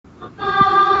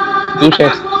Two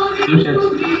chefs.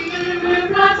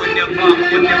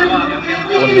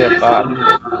 Only a bar.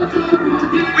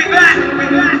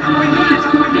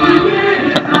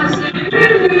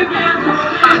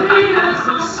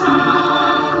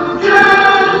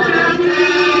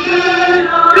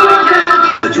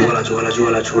 ज्वाला ज्वाला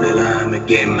ज्वाला छोड़ेला है मैं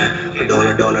गेम में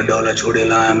डॉलर डॉलर डॉलर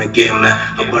छोड़ेला है मैं गेम में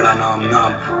अब बड़ा नाम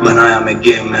नाम बनाया मैं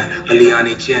गेम में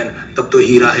अलियानी चैन तब तो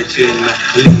हीरा है चेन में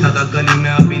लिखता था गली में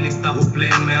अभी लिखता हूँ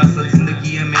प्लेन में असल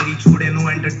जिंदगी है मेरी छोड़े नो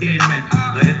एंटरटेनमेंट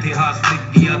इतिहास लिख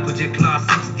दिया तुझे क्लास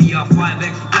 6 दिया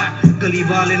 5x फ्लैट गली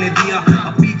वाले ने दिया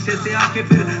अब पीछे से आके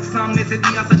फिर सामने से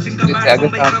दिया सचिन का बैट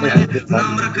बम्बई का मैंने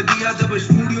नाम रख दिया जब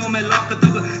स्टूडियो में लॉक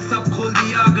तब सब खोल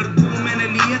दिया अगर 2 मैंने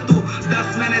लिए तो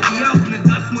 10 मैंने दिया उसने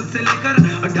 10 मुझसे लेकर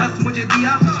 10 मुझे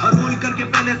दिया और रोल करके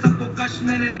पहले सबको कश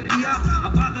मैंने दिया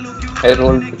अब बादलों के ऊपर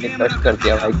रोल करके कश कर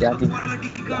दिया भाई क्या थी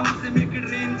से मेक इट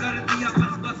रेन कर दिया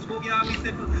बस हो गया अभी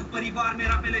सिर्फ परिवार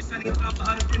मेरा पहले शनिवार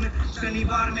हर दिन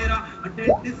शनिवार मेरा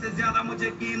डेंटिस्ट से ज्यादा मुझे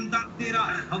गेम दांत दे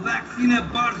रहा वैक्सीन है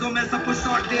बार्जो में सबको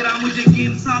शॉट दे रहा मुझे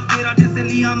गेम साथ दे रहा जैसे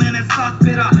लिया मैंने साथ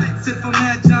फेरा सिर्फ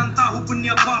मैं जानता हूँ पुण्य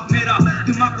पाप मेरा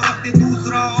दिमाग को रखते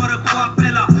दूसरा और ख्वाब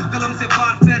पहला कलम से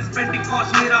बार फेस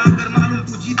पेंटिकॉस्ट मेरा अगर मालूम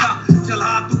तू जीता चल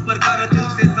हाथ ऊपर कर दिल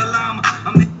से सलाम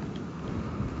हमें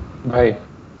भाई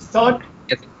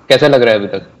कैसा लग रहा है अभी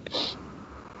तक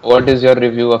What is your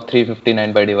review of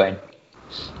 359 by Divine?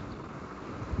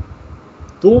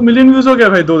 2 million views हो गया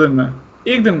भाई 2 दिन में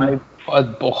एक दिन में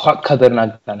बहुत खतरनाक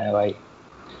गाना है भाई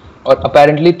और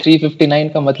apparently 359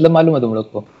 का मतलब मालूम है तुम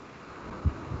लोग को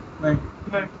नहीं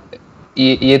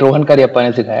ये रोहन करियप्पा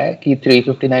ने सिखाया है कि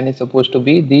 359 is supposed to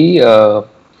be the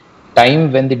time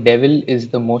when the devil is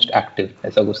the most active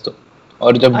ऐसा कुछ तो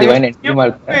और जब डिवाइन एंट्री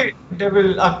मारता है डेविल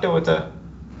एक्टिव होता है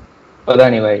पता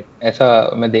नहीं भाई ऐसा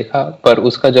मैं देखा पर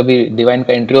उसका जब भी डिवाइन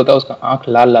का एंट्री होता है उसका आंख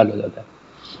लाल लाल हो जाता है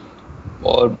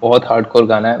और बहुत हार्डकोर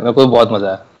गाना है मेरे को बहुत मजा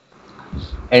आया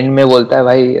एंड में बोलता है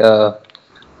भाई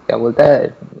क्या बोलता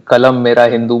है कलम मेरा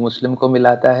हिंदू मुस्लिम को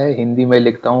मिलाता है हिंदी में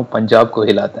लिखता हूँ पंजाब को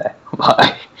हिलाता है भाई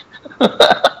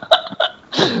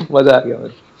मजा आ गया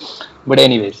मुझे but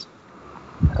anyways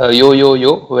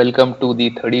yo welcome to the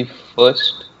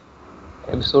 31st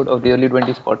episode of the early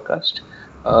 20s podcast.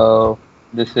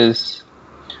 This is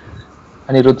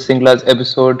Anirudh Singla's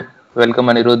episode. Welcome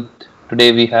Anirudh. Today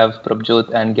we have Prabjot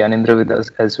and Gyanendra with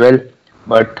us as well.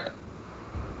 But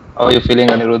how are you feeling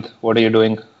Anirudh? What are you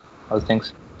doing? How's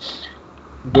things?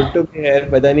 Good to be here.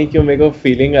 पता नहीं क्यों मेरे को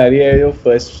feeling आ रही है जो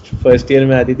first year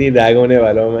में आती थी रैग होने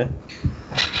वाला हूँ मैं.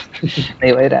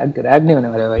 नहीं भाई रैग नहीं होने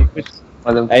वाला भाई.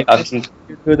 मतलब I asked you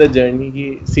through the journey कि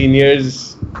seniors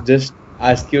just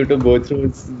ask you to go through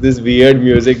this weird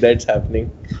music that's happening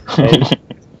and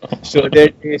show their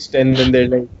taste and then they're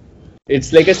like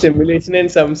it's like a simulation in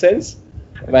some sense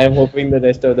but I'm hoping the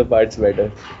rest of the parts better.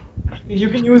 You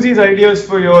can use these ideas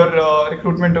for your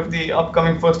recruitment of the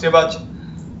upcoming first year batch.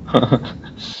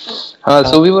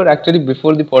 So we were actually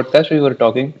before the podcast we were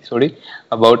talking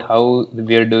about how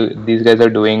these guys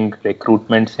are doing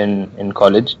recruitments in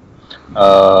college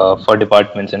for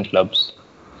departments and clubs.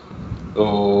 तो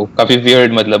काफी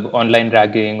weird मतलब online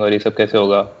ragging और ये सब कैसे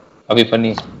होगा अभी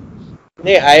funny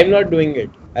नहीं I am not doing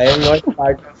it. I am not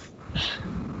part of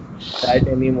that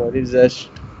anymore. It's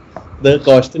just the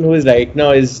Costin who is right now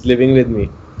is living with me.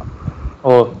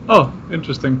 Oh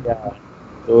interesting. Yeah.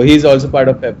 So he's also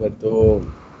part of Pepper. So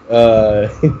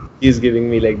he's giving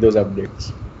me like those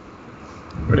updates.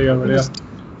 बढ़िया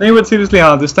नहीं but seriously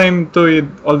हाँ this time तो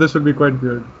all this will be quite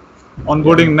weird.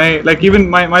 Onboarding नहीं like even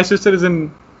my sister is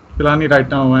in Pilani right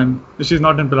now and she's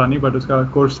not in Pilani but उसका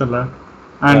course चल रहा है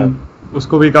and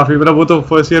उसको भी काफी मतलब वो तो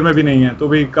first year में भी नहीं है तो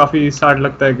भी काफी sad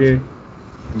लगता है कि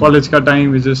college का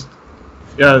time is just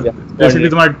basically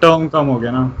तुम्हारा term कम हो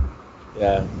गया ना.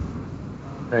 Yeah.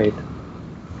 Right.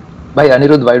 Bhai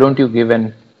Anirudh, why don't you give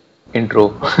an intro?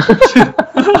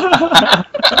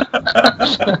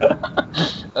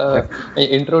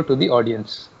 Intro to the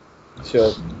audience.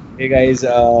 Sure. Hey guys,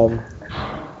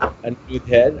 Anirudh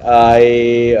here.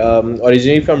 I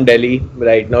originally from Delhi,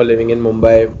 right now living in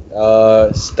Mumbai.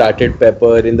 Started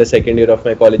Pepper in the second year of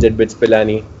my college at BITS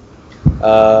Pilani.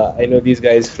 I know these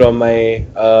guys from my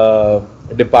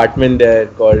department there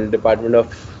called Department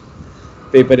of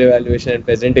Paper Evaluation and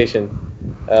Presentation,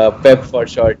 PEP for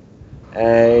short.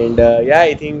 And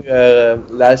I think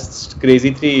last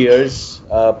crazy 3 years,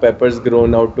 Pepper's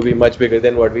grown out to be much bigger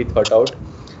than what we thought out.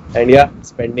 And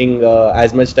spending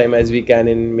as much time as we can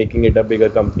in making it a bigger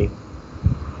company.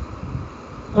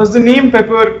 Does the name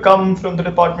Pepper come from the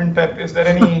department Pep? Is there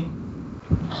any?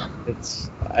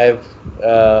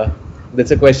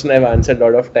 That's a question I've answered a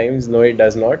lot of times. No, it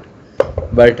does not.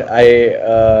 But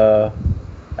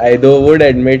I though would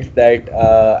admit that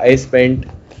I spent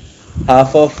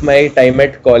half of my time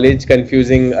at college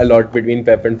confusing a lot between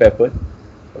pep and pepper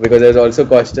because there's also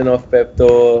question of pep.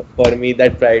 So for me,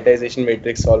 that prioritization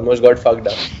matrix almost got fucked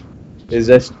up. There's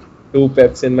just two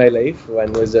peps in my life.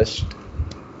 One was just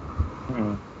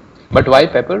Hmm. But why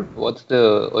Pepper? What's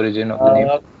the origin of the name?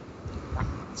 uh,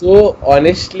 so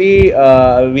honestly,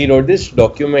 we wrote this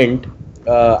document.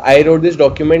 I wrote this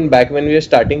document back when we were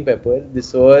starting Pepper.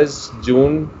 This was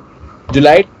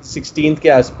July 16th के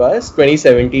आसपास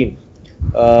 2017.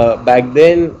 Back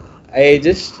then, I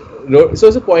just wrote.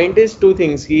 So the point is two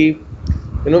things.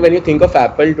 When you think of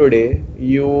Apple today,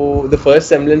 the first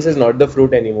semblance is not the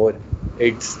fruit anymore.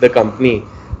 It's the company.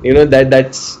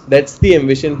 That's the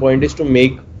ambition point is to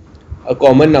make a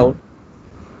common noun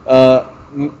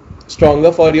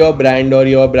stronger for your brand or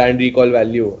your brand recall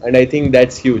value, and I think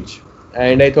that's huge.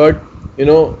 And I thought,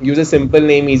 use a simple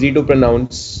name, easy to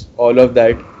pronounce, all of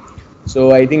that.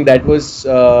 So I think that was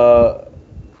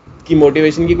की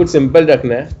motivation की कुछ simple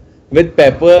रखना है. With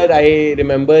Pepper, I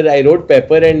remember I wrote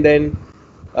Pepper and then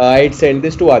I sent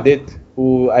this to Adit,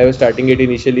 who I was starting it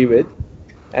initially with,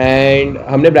 and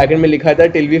हमने bracket में लिखा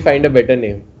था till we find a better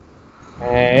name,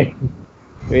 and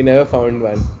we never found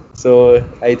one. So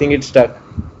I think it stuck.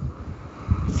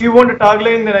 If you want a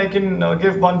tagline, then I can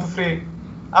give one for free.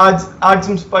 Add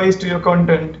some spice to your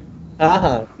content.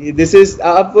 हाँ, this is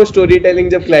आप वो story telling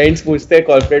जब clients पूछते हैं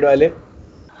corporate वाले.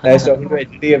 I was talking to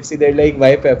HDFC, they're like,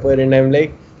 why Pepper? And I'm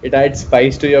like, it adds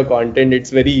spice to your content.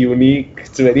 It's very unique.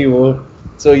 It's very wow.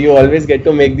 So you always get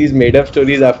to make these made up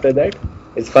stories after that.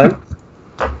 It's fun.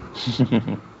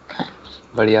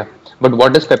 But yeah. But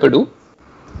what does Pepper do?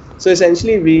 So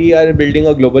essentially, we are building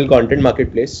a global content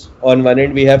marketplace. On one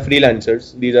end, we have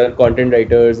freelancers. These are content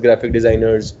writers, graphic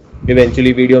designers,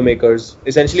 eventually video makers.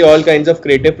 Essentially, all kinds of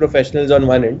creative professionals on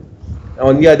one end.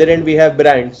 On the other end, we have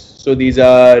brands. So these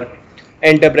are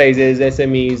enterprises,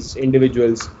 SMEs,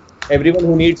 individuals, everyone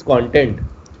who needs content.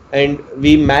 And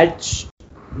we match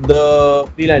the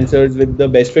freelancers with the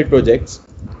best fit projects.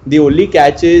 The only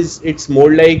catch is it's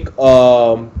more like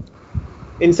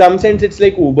in some sense it's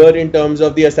like Uber in terms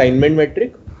of the assignment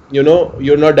metric. You're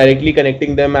not directly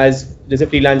connecting them as जैसे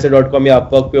freelancer.com या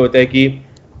Upwork पे होता है कि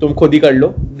तुम खुद ही कर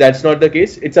लो. That's not the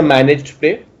case. It's a managed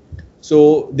play.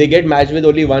 So they get matched with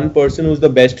only one person who's the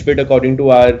best fit according to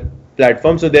our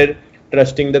platform. So they're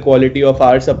trusting the quality of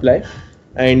our supply,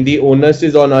 and the onus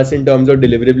is on us in terms of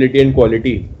deliverability and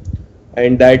quality.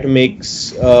 And that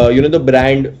makes the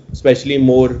brand especially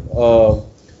more.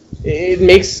 It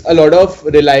makes a lot of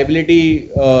reliability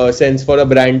sense for a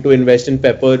brand to invest in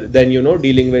Pepper than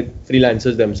dealing with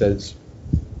freelancers themselves.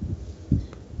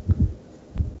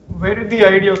 Where did the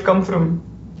idea come from?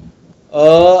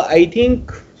 I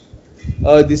think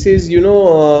this is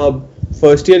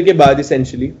first year के बाद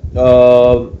essentially.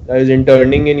 I was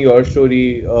interning in Your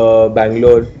Story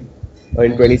Bangalore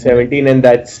in 2017, and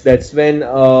that's when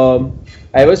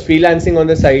I was freelancing on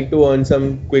the side to earn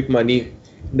some quick money.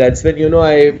 That's when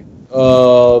I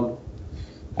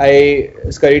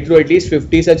scurried through at least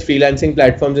 50 such freelancing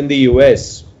platforms in the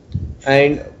US,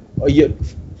 and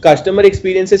customer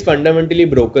experience is fundamentally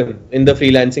broken in the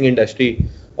freelancing industry,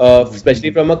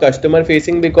 especially from a customer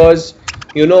facing, because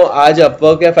आज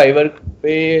Upwork या Fiverr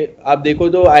पे आप देखो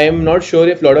तो I am not sure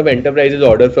if lot of enterprises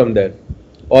order from there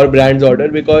or brands order,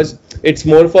 because it's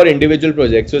more for individual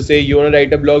projects. So say you want to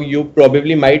write a blog, you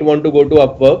probably might want to go to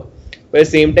Upwork, but at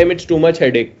the same time it's too much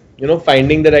headache.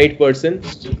 Finding the right person.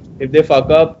 If they fuck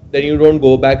up, then you don't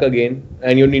go back again,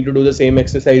 and you need to do the same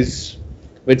exercise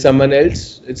with someone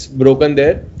else. It's broken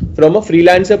there. From a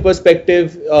freelancer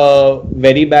perspective,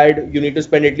 very bad. You need to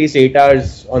spend at least 8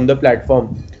 hours on the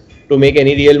platform to make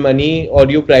any real money, or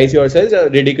you price yourselves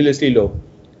ridiculously low,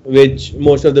 which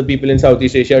most of the people in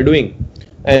Southeast Asia are doing.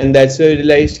 And that's why I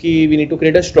realized that we need to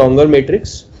create a stronger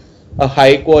matrix, a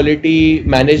high quality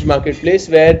managed marketplace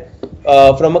where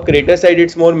from a creator side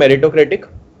it's more meritocratic.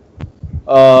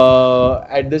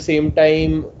 At the same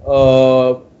time,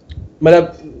 all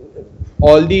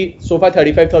the so far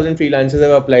 35,000 freelancers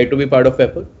have applied to be part of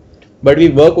Pepper, but we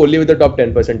work only with the top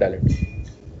 10% talent.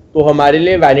 तो हमारे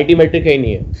लिए vanity metric है ही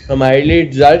नहीं है. हमारे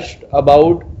लिए just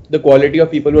about the quality of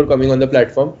people who are coming on the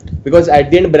platform, because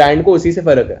at the end brand को उसी से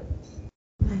फर्क है.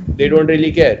 They don't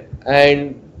really care.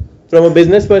 And from a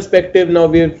business perspective, now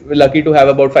we're lucky to have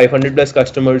about 500 plus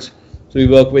customers. So we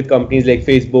work with companies like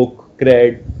Facebook,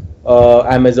 Cred,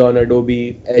 Amazon,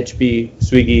 Adobe, HP,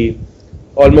 Swiggy,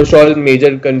 almost all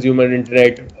major consumer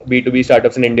internet B2B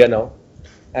startups in India now.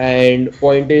 And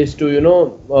point is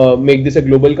to make this a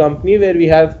global company where we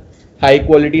have high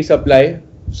quality supply.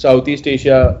 Southeast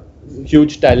Asia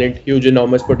huge talent, huge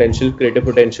enormous potential, creative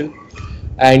potential,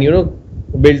 and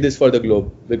build this for the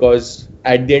globe, because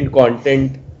at the end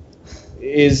content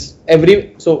is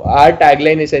every so our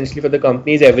tagline essentially for the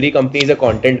company is every company is a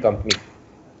content company,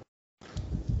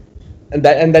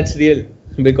 and that's real,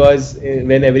 because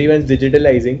when everyone's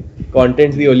digitalizing,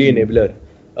 content's the only enabler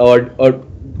or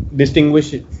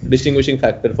distinguishing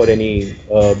factor for any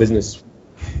business.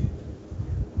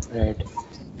 Right.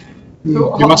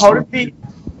 So You must. how did we?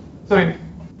 Sorry.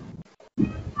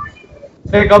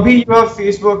 Like Abhi, you have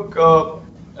Facebook,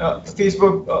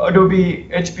 Adobe,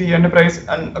 HP Enterprise,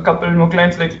 and a couple more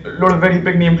clients, like a lot of very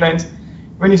big name clients.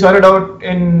 When you started out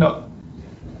in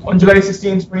on July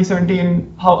 16th,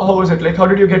 2017, how was it? Like, how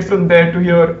did you get from there to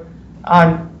here?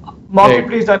 And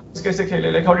marketplace dynamics kaise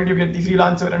khele? Like, how did you get the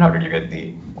freelancer and how did you get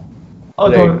the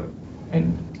other Right.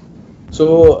 end?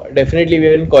 So definitely we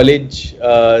were in college,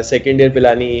 second year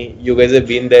Pilani. You guys have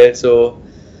been there, so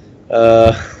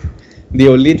uh, the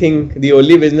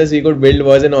only business we could build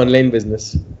was an online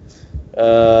business,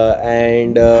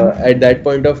 and at that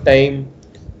point of time,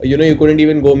 you couldn't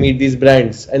even go meet these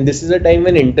brands. And this is a time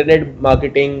when internet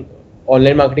marketing,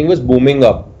 online marketing was booming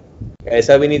up.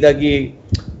 ऐसा भी नहीं था कि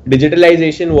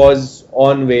digitalization was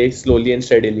on way slowly and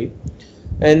steadily,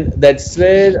 and that's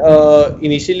where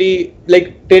initially,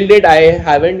 like till date, I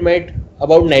haven't met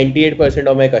about 98%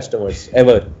 of my customers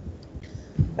ever,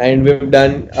 and we've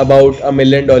done about $1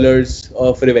 million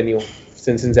of revenue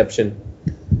since inception,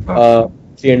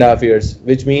 3.5 years,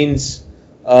 which means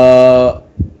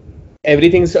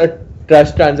everything's a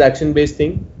trust transaction based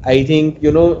thing. I think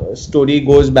story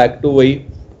goes back to why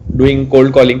doing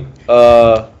cold calling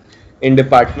in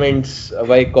departments,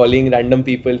 by calling random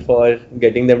people for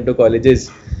getting them to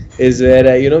colleges, is where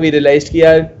we realized कि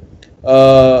यार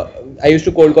I used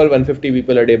to cold call 150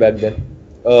 people a day back then.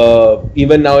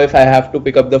 Even now, if I have to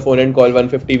pick up the phone and call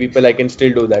 150 people, I can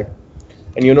still do that.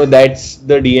 And that's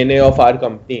the DNA of our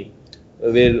company.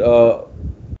 We're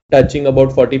touching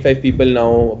about 45 people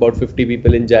now, about 50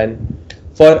 people in Jan.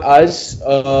 For us,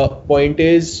 point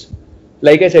is,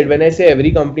 like I said, when I say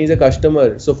every company is a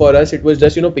customer, so for us it was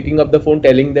just picking up the phone,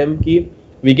 telling them कि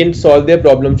we can solve their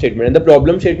problem statement, and the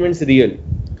problem statement is real.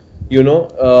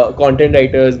 Content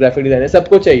writers, graphic designers,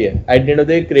 सबको चाहिए. At the end of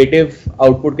the day, creative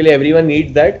output के लिए everyone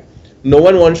needs that. No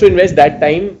one wants to invest that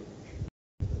time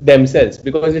themselves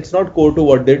because it's not core to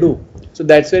what they do. So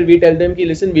that's where we tell them कि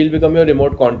listen, we'll become your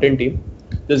remote content team.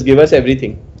 Just give us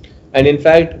everything. And in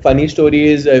fact, funny story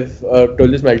is, I've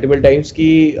told this multiple times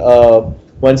कि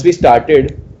once we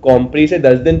started, Compre से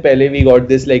 10 दिन पहले we got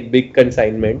this like big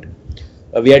consignment.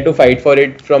 We had to fight for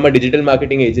it from a digital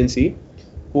marketing agency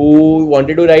who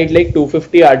wanted to write like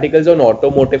 250 articles on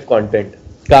automotive content,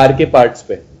 car के parts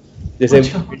पे, जैसे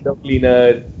window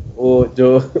cleaner, वो जो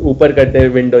ऊपर करते हैं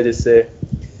window जिससे,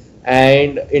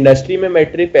 and industry में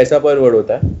metric पैसा per word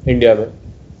होता है इंडिया में,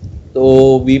 तो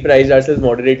we priced ourselves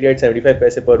moderately at 75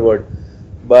 पैसे per word,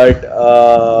 but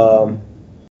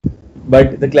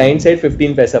the client said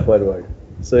 15 paisa per word.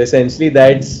 So essentially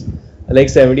that's like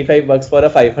 $75 for a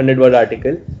 500 word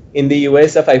article. In the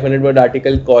US, a 500 word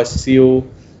article costs you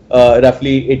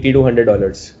roughly $80 to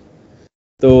 $100.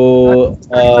 So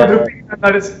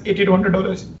that is $80 to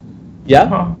 $100.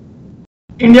 yeah,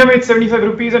 India में it's 75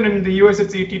 rupees and in the US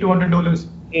it's $80 to $100.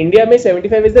 India में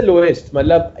 75 is the lowest.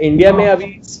 मतलब India में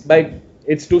अभी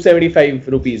it's 275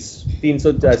 rupees,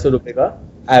 300-400 रुपए का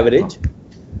average.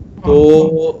 So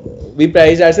we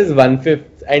priced ourselves 1/5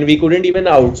 and we couldn't even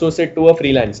outsource it to a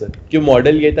freelancer. क्यों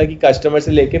model ये था कि customer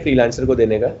से लेके freelancer को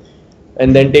देने का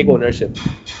and then take ownership.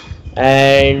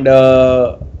 And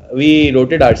we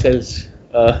wrote it ourselves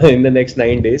in the next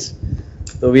 9 days.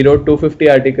 So we wrote 250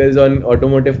 articles on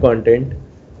automotive content.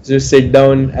 Just sit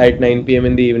down at 9 p.m.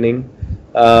 in the evening.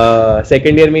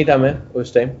 Second year में ही था मैं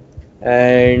उस time,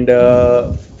 and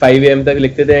 5 a.m. तक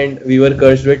लिखते थे and we were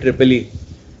cursed with triple E.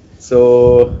 So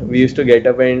we used to get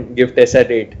up and give tests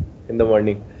at 8 in the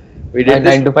morning. We did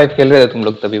 9 to 5 खेल रहे थे तुम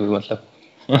लोग तभी भी मतलब.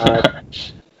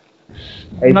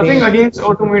 Nothing against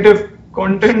automotive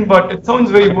content, but it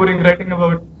sounds very boring writing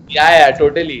about. Yeah,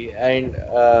 totally. And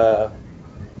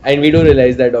we do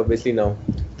realize that obviously now.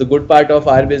 The good part of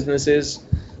our business is,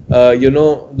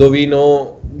 though we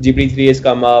know GPT-3 has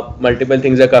come up, multiple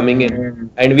things are coming in,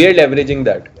 and we are leveraging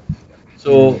that.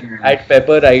 So at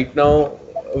Pepper right now,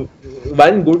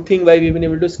 one good thing why we've been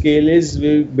able to scale is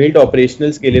we built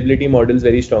operational scalability models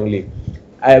very strongly.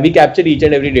 We capture each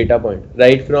and every data point,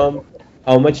 right from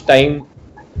how much time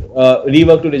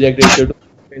rework to reject ratio to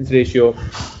expense ratio.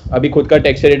 अभी खुद का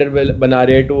text editor बना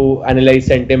रहे हैं to analyze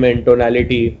sentiment,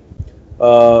 tonality.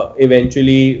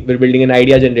 Eventually we're building an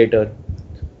idea generator.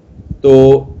 So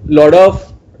lot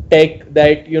of tech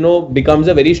that becomes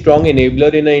a very strong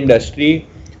enabler in an industry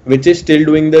which is still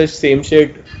doing the same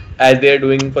shit as they are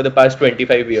doing for the past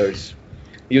 25 years.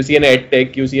 You see an ed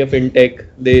tech, you see a fintech,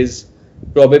 there's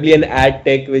probably an ad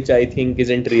tech which I think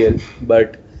isn't real,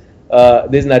 but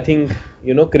there's nothing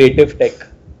creative tech,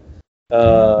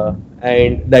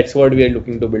 and that's what we are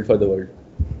looking to build for the world.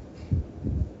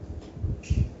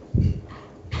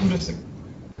 Interesting.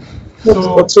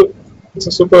 It's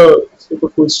a super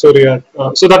cool story.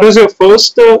 So that was your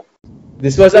first.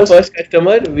 This was our first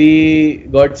customer. We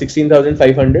got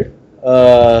 16,500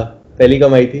 पहली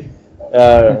कमाई थी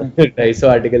 250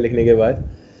 article लिखने के बाद.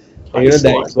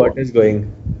 That's what is going.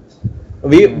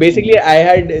 We basically, I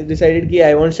had decided कि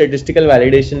I want statistical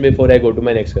validation before I go to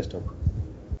my next customer.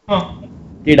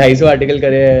 कि 250 article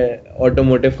करे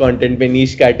automotive content पे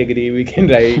niche category we can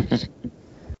write.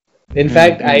 In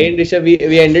fact, I and Rishabh,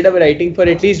 we ended up writing for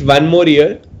at least one more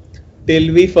year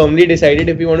till we firmly decided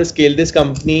if we want to scale this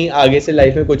company, आगे से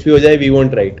life में कुछ भी हो जाए, we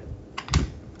won't write.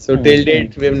 So till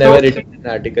date, we've never written an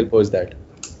article post that.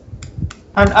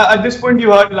 And at this point,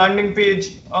 you had landing page.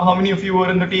 How many of you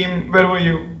were in the team? Where were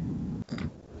you?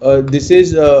 This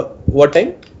is what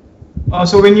time?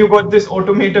 So when you got this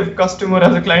automotive customer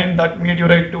as a client, that made you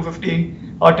write 250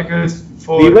 articles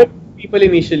for. We were people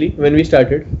initially when we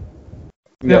started.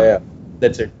 Yeah,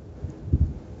 that's it.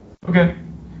 Okay,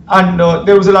 and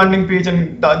there was a landing page,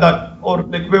 and that or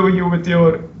like where were you with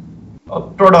your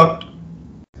product?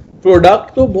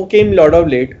 Product to came lot of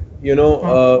late.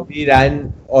 We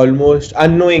ran almost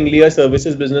unknowingly a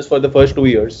services business for the first 2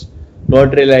 years,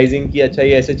 not realizing कि अच्छा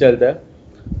ये ऐसे चलता है.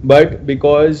 But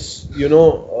because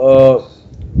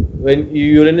when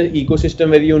you're in an ecosystem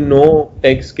where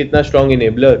tech's कितना strong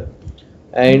enabler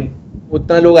and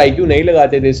उतना लोग IQ नहीं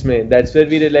लगाते थे इसमें, that's where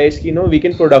we realized कि we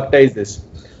can productize this.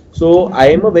 So I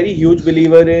am a very huge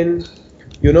believer in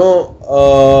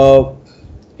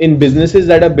in businesses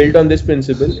that are built on this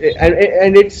principle,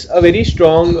 and it's a very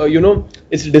strong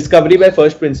it's discovery by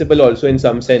first principle also in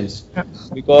some sense,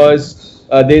 because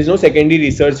there is no secondary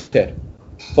research there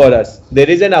for us. There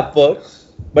is an Upwork,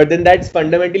 but then that's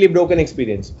fundamentally broken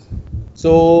experience.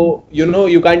 So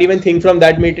you can't even think from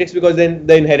that matrix, because then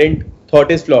the inherent thought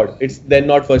is flawed. It's then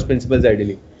not first principles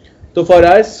ideally. So for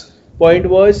us, point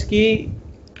was ki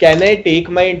can I take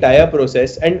my entire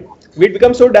process, and we'd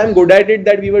become so damn good at it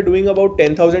that we were doing about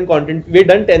 10,000 content. We'd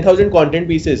done 10,000 content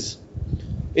pieces.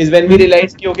 Is when we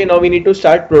realized ki okay, now we need to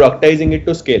start productizing it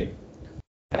to scale.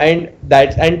 And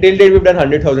until date we've done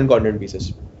 100,000 content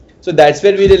pieces. So that's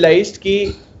where we realized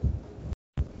ki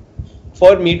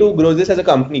for me to grow this as a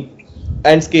company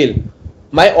and scale,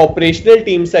 my operational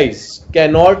team size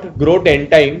cannot grow 10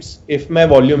 times if my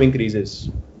volume increases.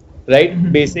 Right?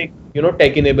 Mm-hmm. Basic,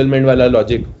 tech enablement wala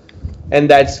logic. And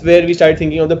that's where we started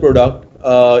thinking of the product.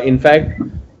 In fact,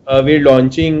 we're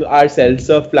launching our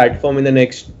self-serve platform in the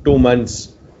next 2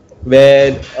 months,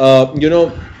 where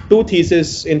two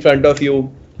theses in front of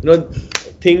you,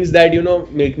 things that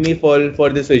make me fall for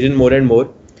this vision more and more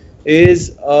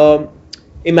is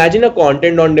imagine a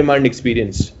content on demand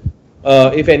experience.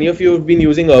 If any of you have been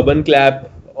using Urban Clap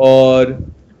or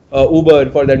Uber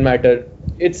for that matter,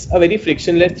 it's a very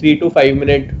frictionless 3 to 5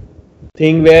 minute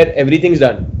thing where everything's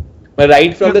done.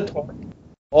 Right from the thought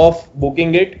of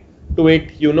booking it to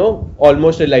it,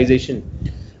 almost realization.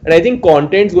 And I think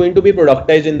content's going to be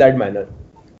productized in that manner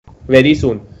very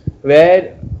soon,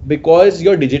 where because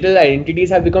your digital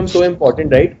identities have become so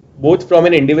important, right? Both from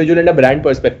an individual and a brand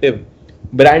perspective.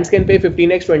 Brands can pay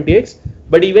 15x, 20x,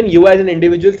 but even you as an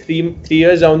individual, three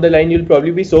years down the line, you'll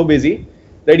probably be so busy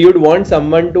that you'd want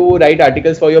someone to write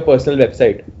articles for your personal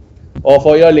website or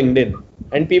for your LinkedIn.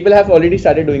 And people have already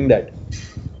started doing that.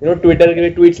 Twitter के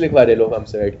लिए tweets लिखवा रहे लोग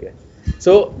हमसे बैठ के.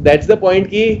 So that's the point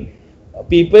कि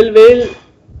people will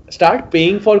start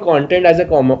paying for content as a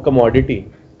commodity,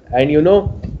 and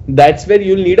that's where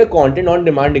you'll need a content on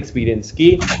demand experience.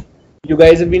 कि you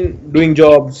guys have been doing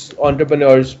jobs,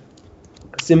 entrepreneurs.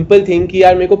 Simple thing कि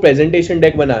यार मेरे को presentation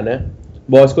deck बनाना है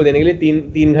boss को देने के लिए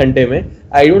 3 घंटे में.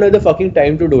 I don't have the fucking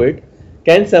time to do it.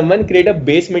 Can someone create a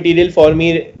base material for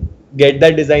me, get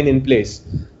that design in place?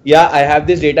 Yeah, I have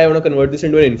this data, I want to convert this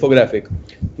into an infographic.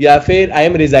 या फिर I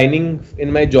am resigning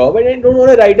in my job and I don't want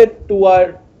to write a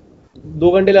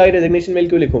 2 घंटे लगा resignation mail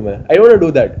क्यों लिखूं मैं? I don't want to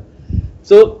do that.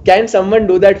 So can someone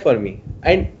do that for me?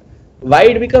 And why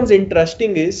it becomes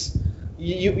interesting is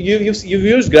you've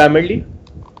used Grammarly,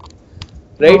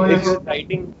 right? Oh, yeah. If you're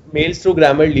writing mails through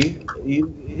Grammarly,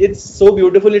 it's so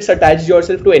beautiful. It's attached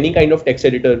yourself to any kind of text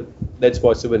editor that's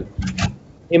possible.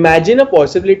 Imagine a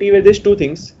possibility where there's two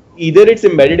things. Either it's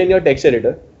embedded in your text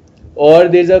editor, or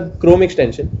there's a Chrome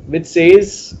extension which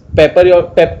says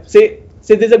say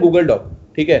say there's a Google Doc,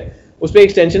 ठीक है, उस पे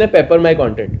extension है Pepper My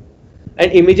Content,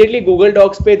 and immediately Google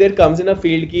Docs पे there comes in a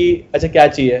field कि अच्छा क्या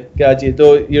चाहिए, तो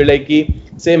you're like कि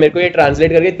say मेरे को ये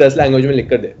translate करके 10 language में लिख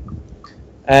कर दे,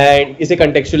 and इसे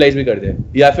contextualize भी कर दे,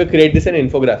 या फिर create this an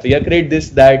infographic, या create this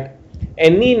that,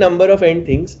 any number of end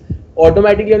things,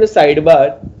 automatically on the sidebar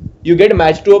you get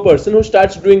matched to a person who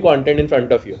starts doing content in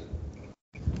front of you,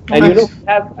 and you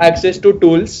have access to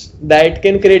tools that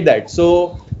can create that.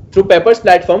 So through Pepper's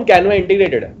platform, Canva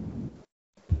integrated it.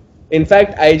 In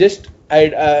fact, I've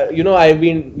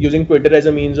been using Twitter as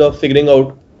a means of figuring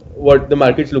out what the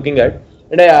market's looking at,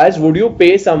 and I asked, would you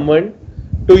pay someone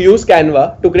to use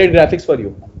Canva to create graphics for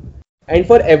you? And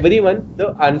for everyone, the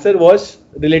answer was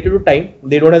related to time.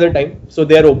 They don't have the time, so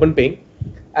they are open paying,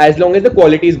 as long as the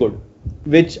quality is good,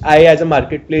 which I as a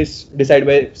marketplace decide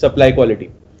by supply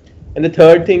quality. And the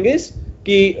third thing is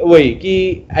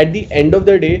कि at the end of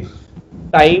the day,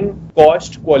 time,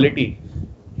 cost, quality,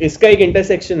 इसका एक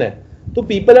intersection है. So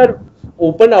people are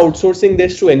open outsourcing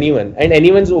this to anyone, and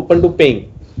anyone's open to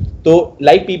paying. So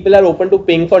like people are open to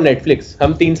paying for Netflix.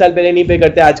 हम 3 साल पहले नहीं पे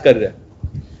करते, आज कर रहे हैं.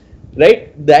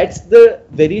 Right? That's the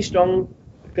very strong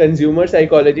consumer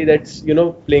psychology that's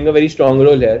playing a very strong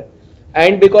role here.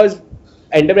 And because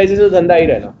enterprises को धंधा ही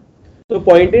रहना. So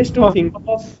point is to think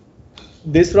of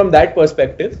this from that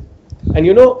perspective, and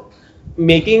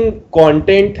making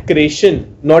content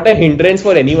creation not a hindrance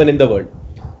for anyone in the world.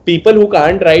 People who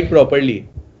can't write properly,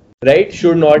 right,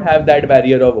 should not have that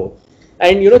barrier of hope.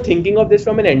 And thinking of this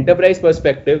from an enterprise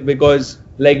perspective, because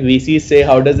like VCs say,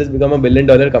 how does this become a $1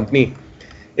 billion company,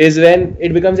 is when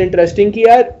it becomes interesting कि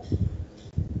यार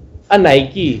a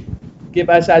Nike के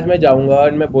पास आज मैं जाऊंगा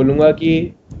और मैं बोलूंगा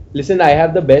कि listen, I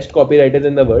have the best copywriters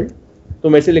in the world, तो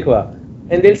मेरे से लिखवा,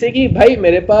 and they'll say कि भाई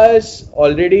मेरे पास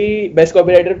already best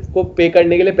copywriter को पे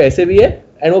करने के लिए पैसे भी है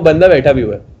and वो बंदा बैठा भी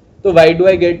हुआ है, तो why do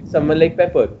I get someone like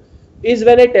Pepper? Is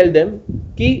when I tell them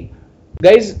कि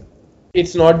guys,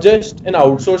 it's not just an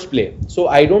outsourced play, so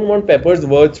I don't want Pepper's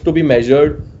worth to be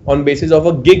measured on basis of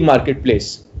a gig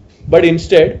marketplace, but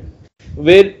instead,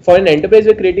 for an enterprise,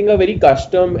 we're creating a very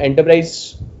custom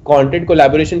enterprise content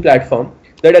collaboration platform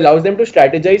that allows them to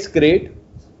strategize, create,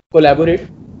 collaborate,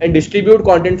 and distribute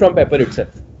content from Pepper itself.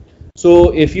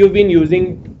 So if you've been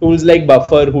using tools like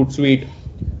Buffer, Hootsuite,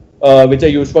 which are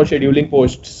used for scheduling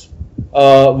posts,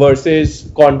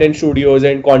 versus Content Studios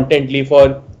and Contently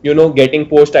for getting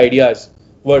post ideas,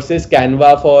 versus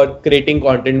Canva for creating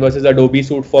content, versus Adobe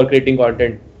Suite for creating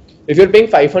content. If you're paying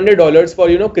 $500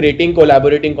 for creating,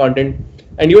 collaborating content,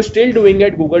 and you're still doing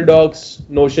it Google Docs,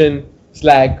 Notion,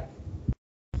 Slack,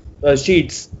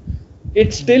 Sheets,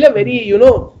 it's still a very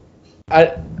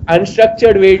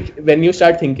unstructured way when you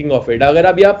start thinking of it. अगर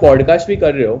आप यहाँ podcast भी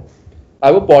कर रहे हो,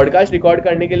 आपको podcast record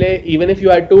करने के लिए, even if you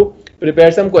had to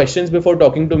prepare some questions before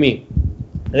talking to me,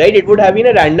 right, it would have been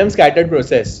a random scattered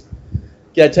process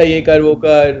कि अच्छा ये कर वो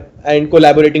कर, and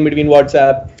collaborating between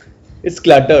WhatsApp, it's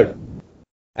cluttered.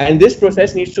 And this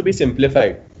process needs to be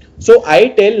simplified. So I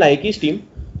tell Nike's team,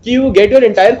 you get your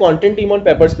entire content team on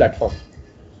Pepper's platform,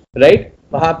 right?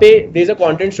 वहाँ पे there's a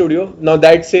content studio. Now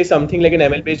that says something like an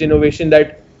ML based innovation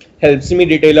that helps me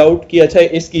detail out कि अच्छा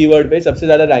इस keyword पे सबसे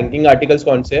ज़्यादा ranking articles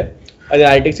कौन से हैं,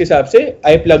 analytics के हिसाब से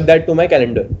I plug that to my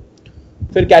calendar.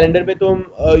 फिर calendar पे तुम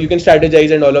you can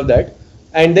strategize and all of that,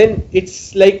 and then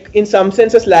it's like in some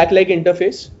sense a Slack like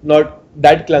interface, not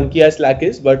that clunky as Slack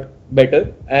is, but better.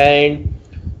 And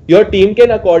your team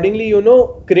can accordingly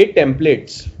create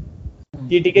templates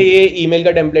कि ठीक है ये email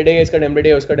का template है, इसका template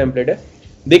है, उसका template है.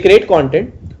 They create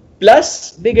content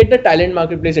plus they get the talent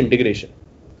marketplace integration.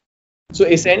 So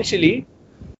essentially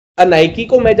a Nike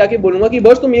को मैं जाके बोलूंगा कि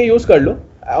बस तुम ये यूज कर लो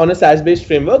on a SaaS based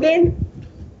framework, and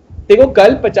देखो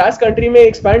कल 50 कंट्री में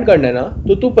एक्सपैंड करना है ना,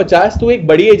 तो तू एक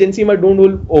बड़ी एजेंसी में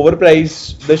ढूंढ overprice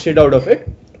the shit out of it,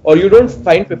 or you don't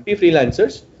find 50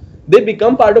 freelancers, they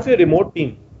become part of your remote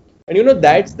team. And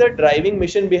that's the driving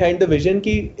mission behind the vision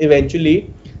ki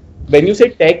eventually when you say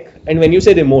tech and when you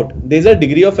say remote, there's a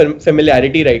degree of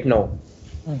familiarity right now.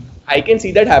 I can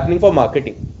see that happening for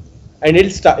marketing, and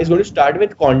it's going to start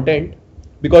with content,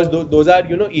 because those are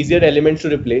easier elements to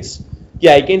replace.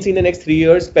 I can see in the next 3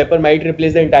 years Pepper might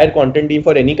replace the entire content team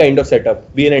for any kind of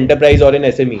setup, be an enterprise or an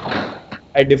SME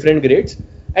at different grades.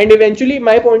 And eventually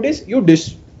my point is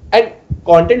and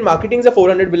content marketing is a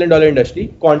 $400 billion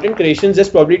industry. Content creation is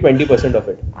just probably 20% of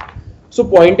it. So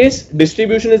point is,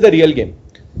 distribution is the real game.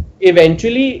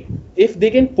 Eventually, if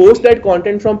they can post that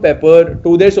content from Pepper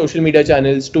to their social media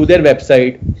channels, to their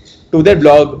website, to their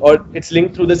blog, or it's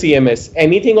linked through the CMS,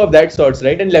 anything of that sorts,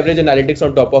 right, and leverage analytics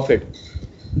on top of it,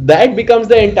 that becomes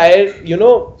the entire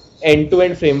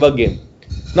end-to-end framework game.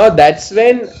 Now that's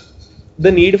when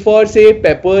the need for say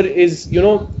Pepper is,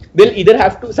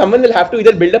 someone will have to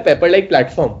either build a Pepper like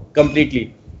platform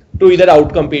completely to either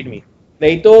outcompete me.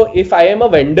 Nahi to if I am a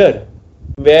vendor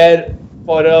where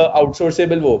for a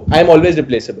outsourceable wo, I am always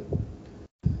replaceable.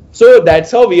 So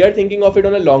that's how we are thinking of it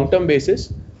on a long term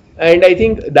basis. And I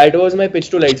think that was my pitch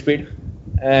to Lightspeed.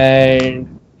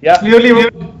 And yeah, Clearly,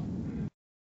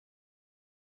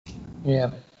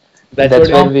 Yeah. that's That's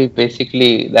what where we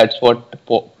basically, that's what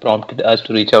prompted us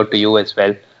to reach out to you as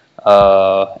well.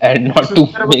 And not so to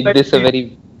care about make this a Lightspeed.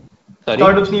 very, sorry.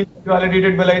 Startups need to be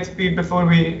validated by Lightspeed before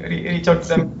we reach out to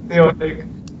them. They are like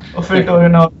a filter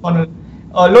in our funnel.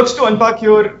 Lots to unpack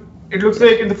here. It looks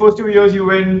like in the first 2 years you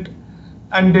went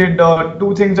and did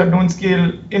two things that don't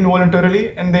scale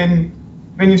involuntarily, and then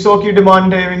when you saw key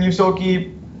demand hai, when you saw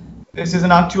key this is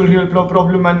an actual real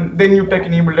problem, and then you tech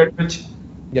enabled it, which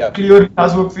yeah. clearly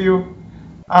has worked for you.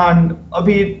 And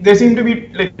there seem to be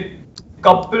like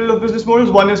couple of business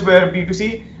models. One is where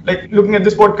B2C, like looking at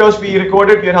this podcast, we record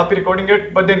it, we are happy recording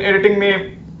it, but then editing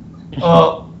में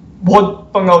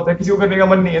बहुत पंगा होता है, किसी को करने का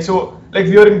मन नहीं है. So like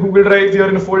we are in Google Drive, we are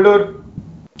in a folder,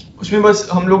 उसमें बस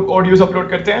हम लोग audios upload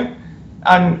करते हैं,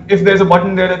 and if there's a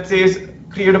button there that says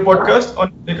create a podcast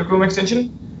on like a Chrome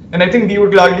extension, then I think we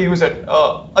would gladly use it,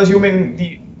 assuming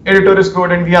the editor is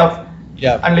good and we have,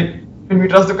 and like when we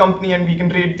trust the company and we can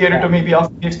rate the editor maybe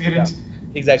after the experience.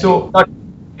 Exactly. So that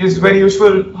is very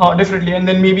useful, definitely. And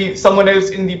then maybe someone else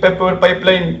in the Pepper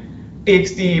pipeline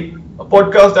takes the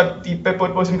podcast that the Pepper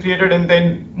person created and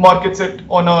then markets it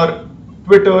on our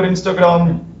Twitter,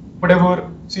 Instagram, whatever.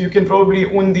 So you can probably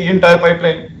own the entire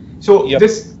pipeline. So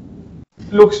this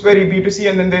looks very B2C.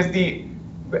 And then there's the,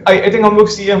 I think हम लोग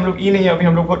C है, हम लोग E नहीं है, अभी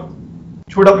हम लोग बहुत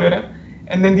छोटा player है.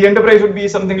 And then the enterprise would be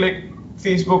something like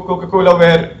Facebook, Coca-Cola,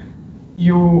 where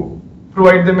you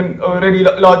provide them in a really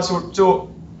large suit.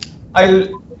 So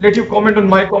I'll let you comment on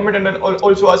my comment, and I'll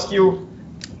also ask you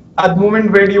at the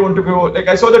moment, where do you want to go? Like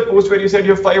I saw that post where you said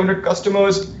you have 500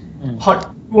 customers,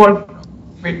 200,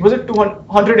 wait, was it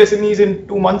 200 SMEs in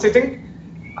 2 months, I think?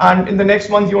 And in the next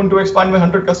month, you want to expand by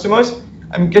 100 customers.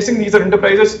 I'm guessing these are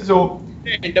enterprises. So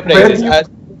enterprises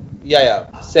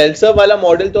self-serve wala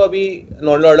model to abhi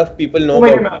not a lot of people know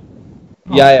about.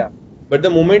 But the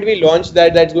moment we launch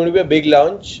that, that's going to be a big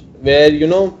launch where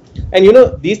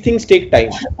these things take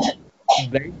time,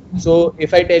 right? So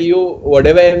if I tell you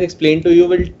whatever I have explained to you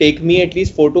will take me at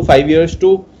least 4 to 5 years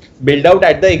to build out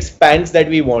at the expanse that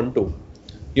we want to,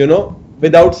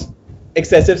 without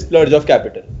excessive splurge of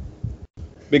capital,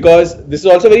 because this is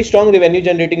also very strong revenue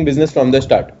generating business from the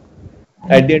start.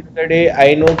 At the end of the day,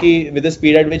 I know that with the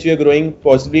speed at which we are growing,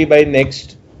 possibly by the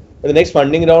next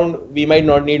funding round, we might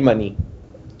not need money.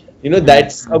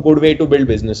 That's a good way to build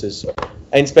businesses,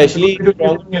 and especially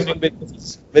strong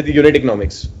businesses with unit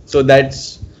economics. So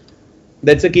that's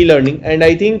a key learning. And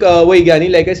I think,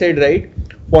 Gyani, like I said, right,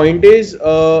 point is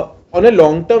on a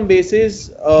long-term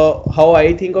basis, how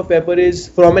I think of Pepper is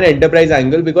from an enterprise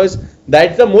angle, because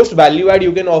that's the most value add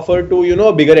you can offer to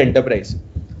a bigger enterprise.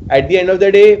 At the end of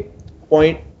the day,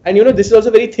 and this is also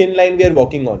a very thin line we are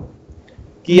walking on.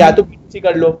 कि या तो B2C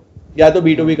कर लो या तो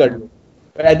B2B कर लो.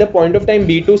 But at the point of time,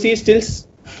 B2C is still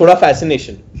thoda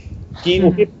fascination. कि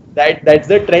okay, that's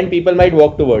the trend people might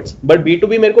walk towards. But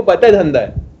B2B मेरे को पता है धंधा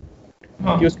है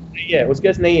कि उसके नहीं है, उसके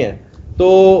पास नहीं है. So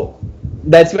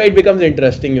that's why it becomes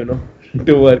interesting,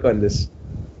 to work on this.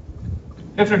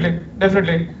 Definitely.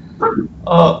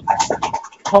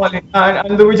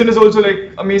 And the vision is also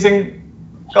like amazing.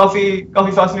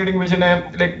 काफी fascinating vision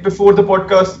है. Like before the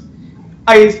podcast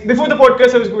I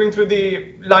was going through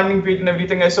the landing page and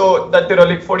everything. I saw that there are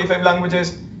like 45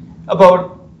 languages,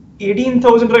 about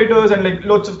 18,000 writers, and like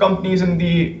lots of companies in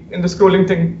the scrolling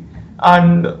thing.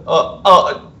 And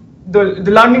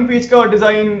the landing page ka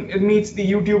design, it meets the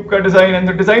YouTube ka design, and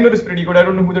the designer is pretty good. I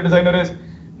don't know who the designer is,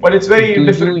 but it's very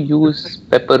different. Do you use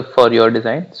Pepper for your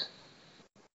designs?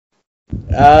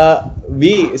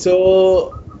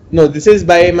 No, this is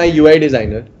by my UI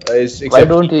designer. Why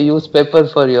don't you use Pepper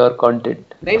for your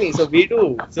content? No, so we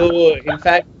do. So in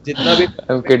fact, jitna bhi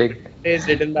I'm kidding. is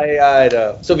written by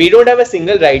our. So we don't have a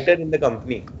single writer in the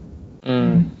company.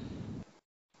 Okay.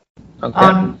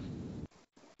 And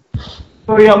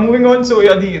so yeah, moving on. So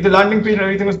yeah, the landing page and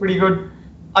everything was pretty good.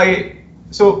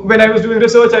 So when I was doing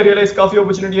research, I realized काफी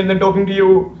opportunity, and then talking to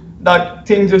you, that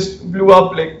thing just blew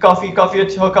up. Like काफी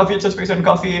अच्छा space, and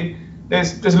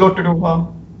there's a lot to do.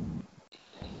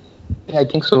 I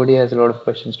think Sodi has a lot of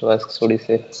questions to ask. Sodi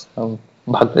से हम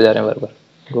भागते जा रहे हैं बार-बार.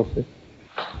 Go for it.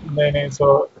 No.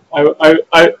 So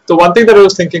the one thing that I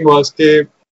was thinking was,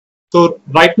 so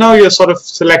right now you're sort of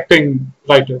selecting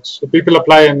writers. So people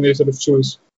apply and they sort of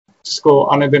choose. Just go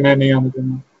आने देना नहीं आने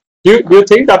देना. Do you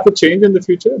think that would change in the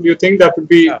future? Do you think that would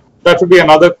be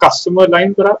another customer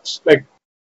line perhaps? Like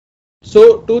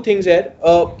So two things here.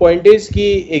 Point is कि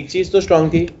एक चीज तो strong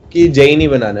थी कि जय नहीं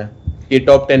बनाना है, कि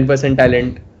top 10%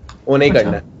 talent वो नहीं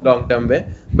करना है long term पे.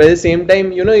 But at the same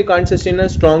time, you can't sustain a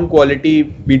strong quality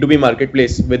B2B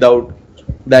marketplace without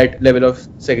that level of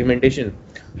segmentation.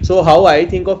 So how I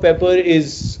think of Pepper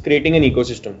is creating an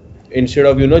ecosystem instead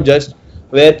of just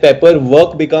where Pepper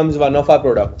work becomes one of our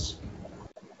products,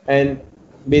 and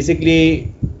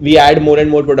basically we add more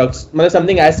and more products.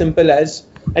 Something as simple as,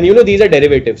 and these are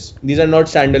derivatives, these are not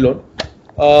standalone.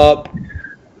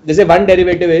 They say one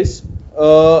derivative is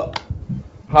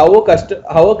how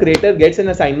a creator gets an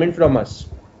assignment from us,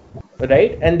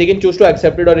 right, and they can choose to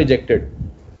accept it or reject it,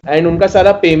 and unka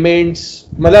sara payments,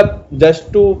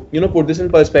 just to put this in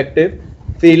perspective,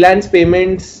 freelance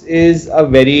payments is a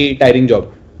very tiring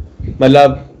job.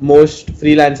 Most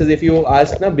freelancers, if you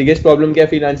ask na, biggest problem kya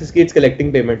freelancers ki, it's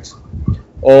collecting payments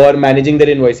or managing their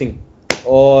invoicing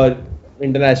or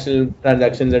international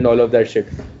transactions and all of that shit.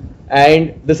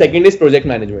 And the second is project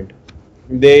management.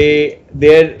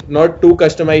 They're not too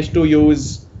customized to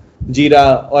use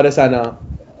Jira or Asana.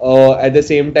 At the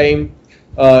same time,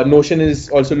 Notion is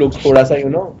also looks thoda sa,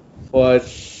 for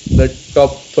the top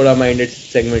thoda minded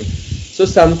segment. So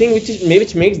something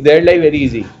which makes their life very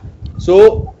easy.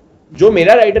 So जो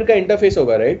मेरा writer का interface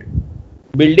होगा, right,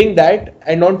 building that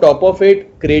and on top of it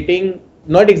creating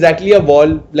not exactly a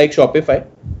wall like Shopify,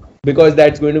 because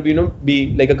that's going to be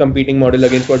like a competing model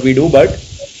against what we do, but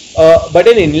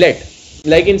an inlet,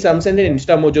 like in some sense an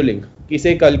InstaMojo link.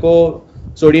 किसे कल को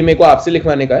sorry मेरे को आपसे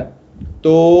लिखवाने का है,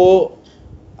 तो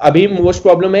अभी मोस्ट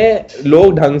प्रॉब्लम है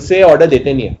लोग ढंग से ऑर्डर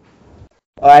देते नहीं है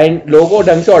एंड लोगों को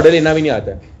ढंग से ऑर्डर लेना भी नहीं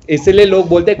आता है, इसलिए लोग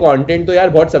बोलते हैं कंटेंट तो यार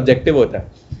बहुत सब्जेक्टिव होता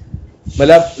है.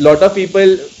 Lot of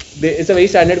people, it's a very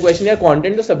standard question, यार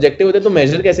कंटेंट तो सब्जेक्टिव होता है तो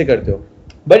मेजर कैसे करते हो?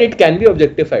 But it can be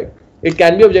objectified. It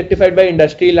can be objectified by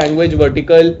industry, language,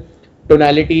 vertical,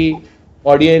 tonality,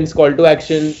 audience, call to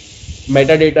action,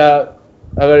 Meta data.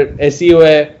 अगर SEO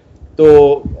है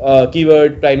तो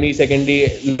keyword, primary, secondary,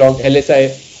 long, LSI,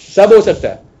 सब हो सकता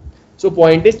है. सो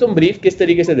पॉइंट इज तुम ब्रीफ किस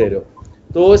तरीके से दे रहे हो.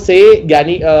 तो से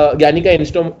ज्ञानी का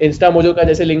इंस्टामोजो का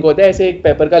जैसे लिंक होता है, ऐसे एक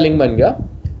पेपर का लिंक बन गया.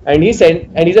 And he's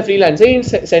a freelancer,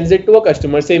 he sends it to a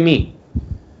customer, say me,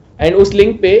 and उस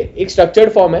लिंक पे एक structured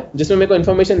form है जिसमें मेरे को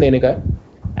information देने का है,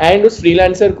 and उस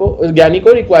freelancer को, उस ज्ञानी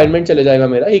को requirement चले जाएगा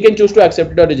मेरा, he can choose to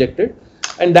accept it or reject it,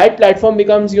 and that platform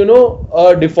becomes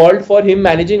a default for him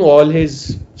managing all his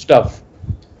stuff.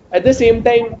 At the same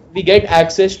time we get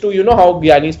access to how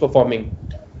ज्ञानी is performing,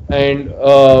 and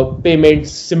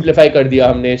payments simplify कर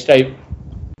दिया हमने,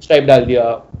 stripe डाल दिया,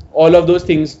 all of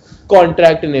those things,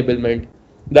 contract enablement,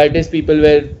 that is people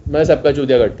where मैं सबका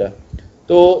चूतिया करता है.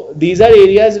 तो these are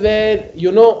areas where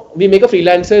we make a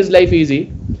freelancer's life easy,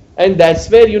 and that's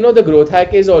where the growth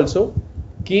hack is also,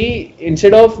 कि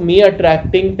instead of me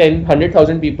attracting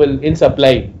 100,000 people in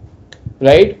supply,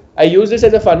 right, I use this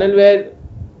as a funnel where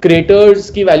creators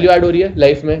की value add हो रही है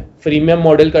life में. freemium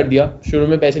model कर दिया, शुरू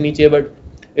में पैसे नहीं चाहिए but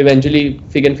eventually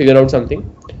we can figure out something,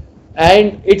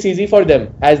 and it's easy for them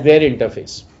as their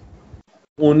interface.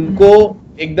 उनको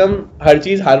एकदम हर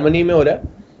चीज हार्मनी में हो रहा है,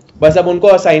 बस अब उनको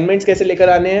असाइनमेंट्स कैसे लेकर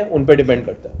आने हैं उन पर डिपेंड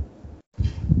करता है.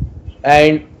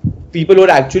 And people who are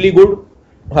actually good,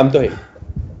 हम तो है.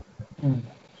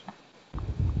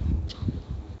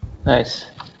 Nice.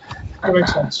 that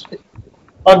makes sense.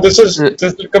 And this is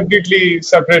completely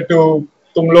separate to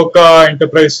तुम लोग का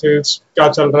enterprise sales क्या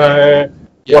चल रहा है,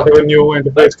 whatever new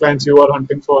enterprise clients you are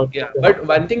hunting for. Yeah, but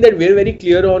one thing that we're very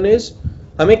clear on is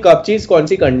हमें कब चीज कौन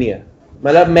सी करनी है.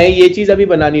 मैं ये चीज अभी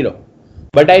बना नहीं रहा,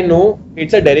 but I know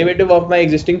it's a derivative of my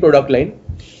existing product line,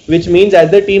 which means as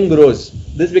the team grows,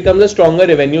 this becomes a stronger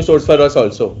revenue source for us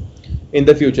also in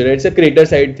the future. It's a creator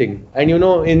side thing, and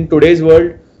in today's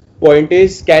world, point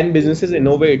is, can businesses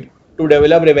innovate to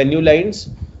develop revenue lines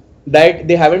that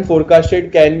they haven't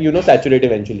forecasted can saturate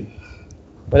eventually.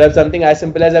 Something as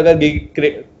simple as अगर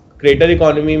creator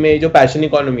economy में जो passion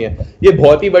economy है ये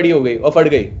बहुत ही बड़ी हो गई और फट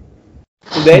गई,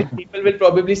 so then people will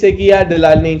probably say कि यार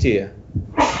दलाल नहीं चाहिए.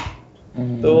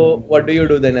 So what do you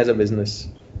do then as a business?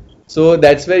 So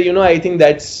that's where I think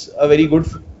that's a very good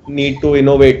need to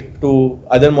innovate to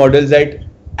other models that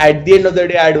at the end of the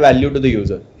day add value to the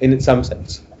user in some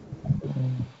sense.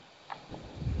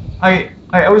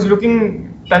 I was looking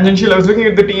tangential. I was looking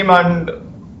at the team, and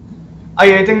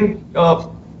I think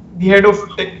the head of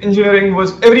tech engineering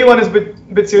was, everyone is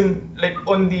bits in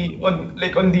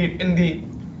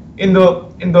in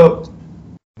the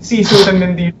C-suite and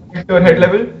in the director head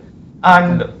level,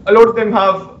 and a lot of them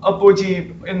have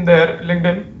Apogee in their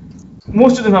LinkedIn.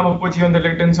 most of them have a Pochi on their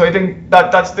LinkedIn. So I think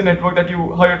that's the network that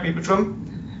you hired people from.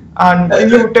 And can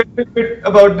you tell me a bit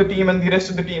about the team and the rest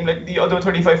of the team, like the other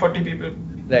 35, 40 people?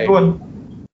 Right. Go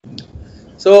on.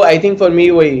 So I think for me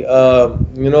वही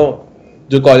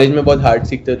जो college में बहुत hard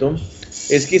सीखते तुम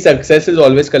इसकी success is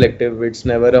always collective it's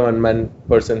never a one man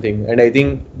person thing and I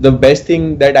think the best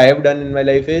thing that I have done in my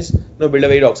life is build a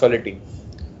very rock solid team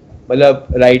मतलब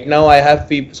right now I have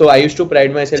people, so I used to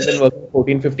pride myself in working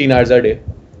 14-15 hours a day.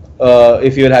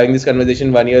 If you were having this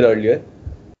conversation 1 year earlier,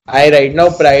 I right now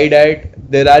pride at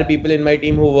there are people in my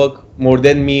team who work more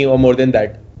than me or more than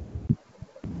that,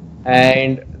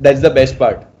 and that's the best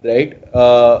part, right?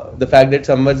 The fact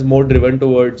that someone's more driven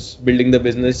towards building the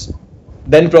business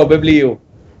than probably you,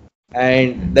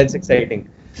 and that's exciting.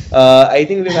 I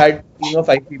think we've had a team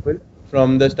of 5 people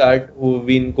from the start who've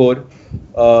been core.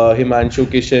 Himanshu,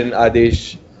 Kishan, Adesh.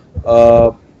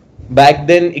 Back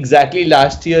then, exactly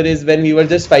last year is when we were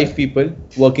just 5 people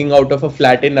working out of a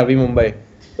flat in Navi Mumbai.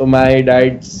 So my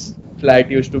dad's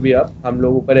flat used to be up. हम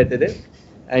लोग ऊपर रहते थे,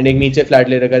 and एक नीचे flat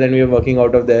ले रखा था, and we were working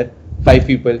out of there. 5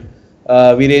 people.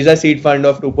 We raised a seed fund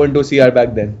of 2.2 CR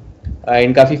back then,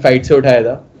 and काफी fight से उठाया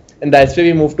था, and that's where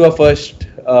we moved to our first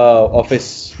office,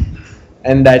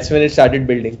 and that's when it started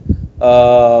building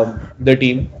the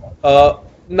team.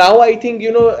 Now I think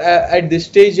at this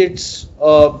stage it's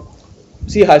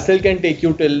see, hustle can take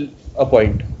you till a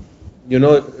point.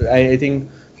 I think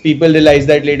people realize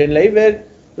that late in life where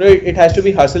it has to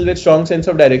be hustle with strong sense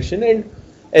of direction, and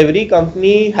every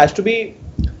company has to be.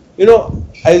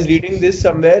 I was reading this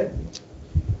somewhere.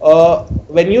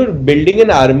 When you're building an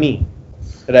army,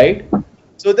 right?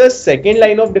 So the second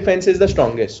line of defense is the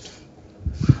strongest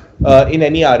in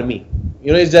any army.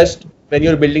 It's just when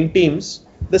you're building teams,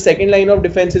 the second line of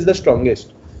defense is the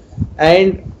strongest,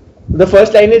 and the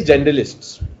first line is generalists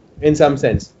in some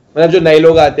sense. मतलब जो नए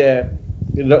लोग आते हैं,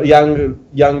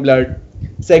 young blood.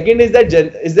 Second is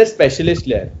the specialist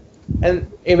layer, and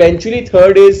eventually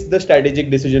third is the strategic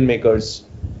decision makers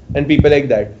and people like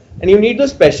that. And you need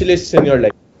those specialists in your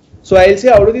life. So I'll say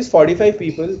out of these 45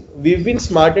 people, we've been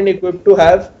smart and equipped to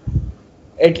have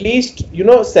at least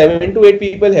 7 to 8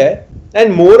 people here,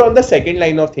 and more on the second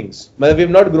line of things. We've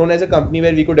not grown as a company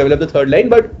where we could develop the third line,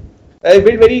 but I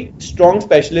built very strong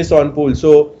specialists on pool.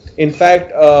 So in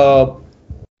fact,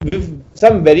 we've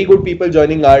some very good people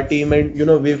joining our team, and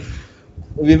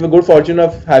we've a good fortune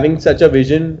of having such a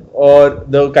vision or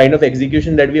the kind of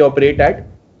execution that we operate at.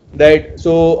 There's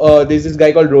this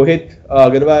guy called Rohit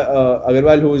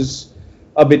Agarwal, who's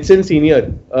a Bitsin senior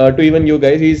to even you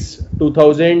guys. He's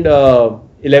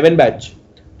 2011 batch,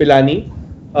 Pilani.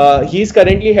 He's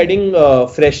currently heading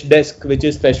Fresh Desk, which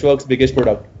is Freshworks' biggest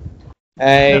product,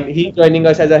 and he's joining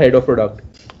us as a head of product.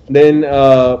 Then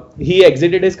he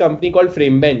exited his company called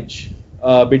Framebench,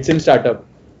 Bitsin startup,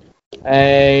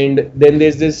 and then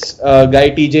there's this guy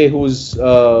TJ who's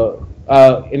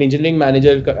an engineering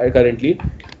manager currently.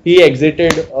 He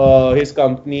exited his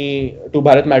company to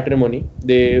Bharat Matrimony.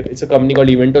 It's a company called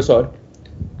Eventosor,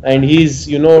 and he's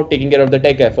taking care of the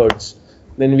tech efforts.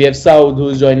 Then we have Saud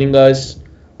who's joining us.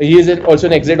 He is also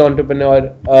an exit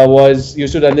entrepreneur.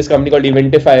 Used to run this company called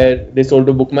Eventifier. They sold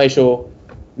to Book My Show.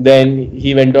 Then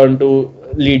he went on to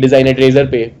lead design at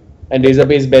Razorpay, and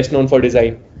Razorpay is best known for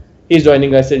design. He's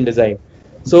joining us in design.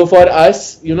 So for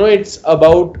us, it's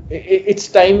about it's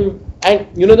time, and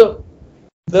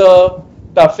the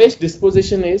toughest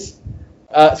disposition is.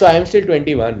 So I am still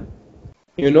 21.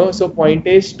 So point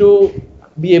is to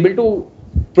be able to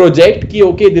project की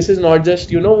okay this is not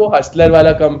just वो Hustler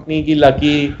वाला company की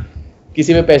lucky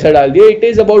किसी में पैसा डाल दिया. It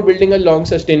is about building a long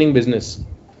sustaining business,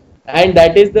 and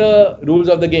that is the rules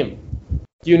of the game.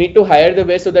 You need to hire the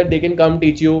best so that they can come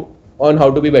teach you on how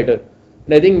to be better.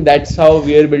 And I think that's how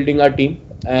we are building our team,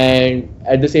 and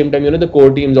at the same time the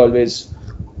core team is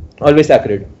always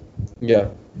sacred. Yeah.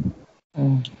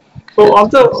 So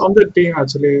on the team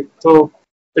actually, so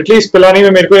at least Pilani में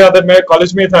मेरे को याद है मैं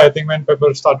college में था, I think when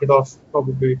Pepper started off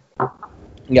probably.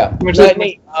 Yeah. I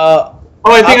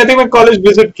think मैं college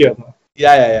visit किया था.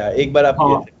 Yeah. एक बार आप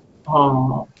किए थे.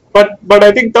 हाँ. But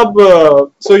I think तब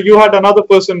so you had another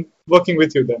person working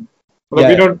with you then. Yeah.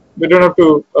 We don't have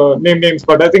to name names,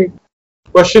 but I think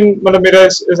question मतलब मेरा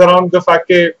is around the fact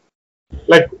that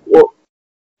like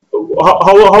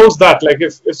how is that, like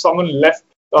if someone left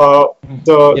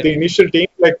the initial team,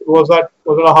 like was it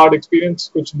a hard experience?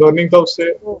 कुछ learning था उससे?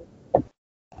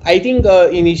 I think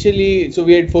initially, so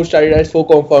we had started as 4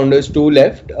 co-founders, 2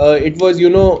 left. It was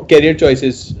career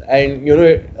choices, and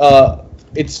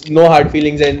it's no hard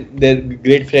feelings, and they're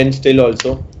great friends still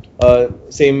also.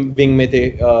 Same wing में थे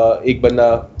एक बंदा,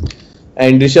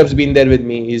 and Rishabh's been there with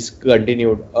me. He's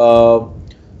continued.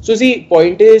 So see,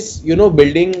 point is,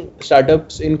 building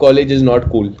startups in college is not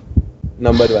cool.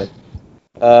 Number one,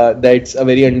 that's a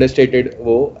very understated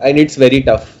woe, and it's very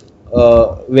tough.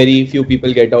 Very few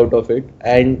people get out of it,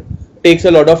 and takes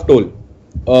a lot of toll.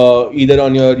 Either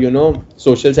on your,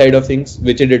 social side of things,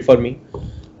 which it did for me,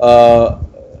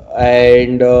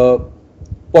 and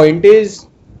point is,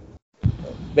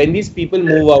 when these people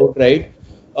move out, right?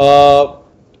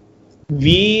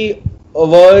 We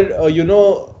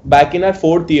were, back in our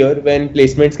fourth year when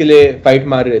placements के लिए fight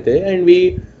मार रहे थे, and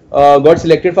we got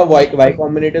selected for Y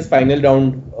Combinator's final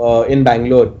round in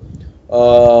Bangalore,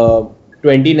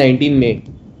 2019 May.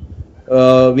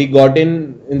 We got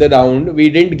in the round. We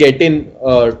didn't get in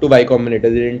to Y Combinator.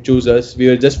 They didn't choose us. We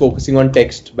were just focusing on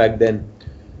text back then.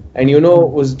 And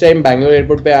उस time Bangalore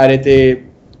airport पे आ रहे थे,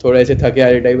 थोड़ा ऐसे थके आ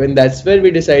रहे type, and that's where we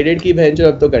decided कि बहन चो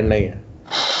अब तो करना ही है.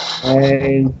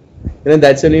 And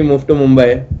that's when we moved to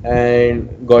Mumbai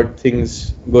and got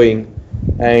things going.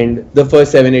 And the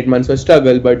first 7-8 months was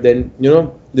struggle, but then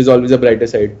there's always a brighter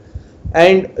side.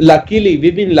 And luckily,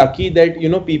 we've been lucky that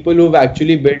people who've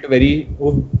actually built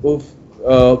who've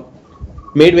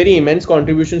made very immense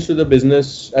contributions to the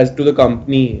business, as to the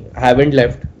company, haven't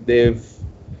left. They've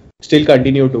still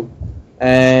continue to,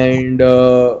 and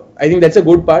I think that's a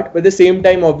good part. But at the same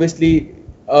time, obviously,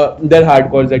 there are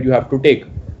hard calls that you have to take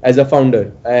as a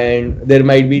founder, and there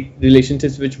might be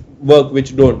relationships which work,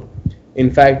 which don't.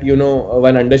 In fact,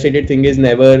 one understated thing is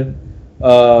never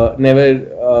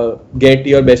get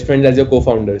your best friends as your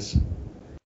co-founders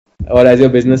or as your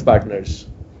business partners.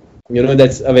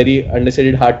 That's a very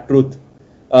understated hard truth.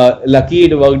 Lucky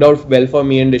it worked out well for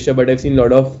me and Rishabh, but I've seen a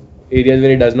lot of areas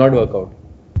where it does not work out.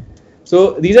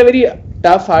 So these are very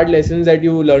tough, hard lessons that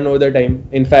you learn over the time.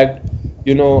 In fact,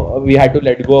 we had to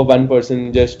let go of one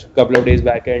person just a couple of days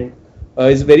back, and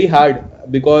it's very hard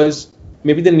because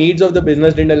maybe the needs of the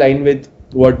business didn't align with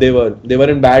what they were. They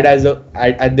weren't bad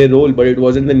at their role, but it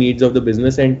wasn't the needs of the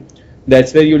business, and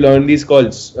that's where you learn these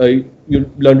calls. You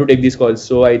learn to take these calls.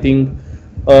 So I think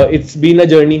it's been a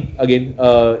journey again,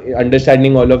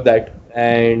 understanding all of that,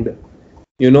 and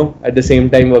at the same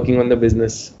time working on the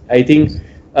business. I think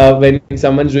when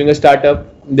someone's doing a startup,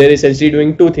 they're essentially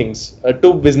doing two things,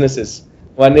 two businesses.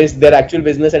 One is their actual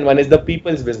business, and one is the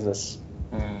people's business.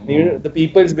 The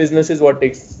people's business is what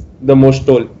takes the most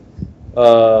toll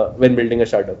when building a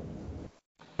startup.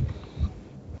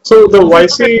 So the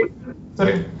YC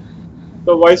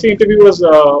interview was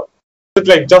it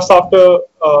like just after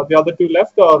the other two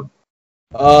left, or?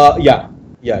 Yeah.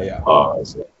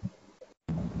 So-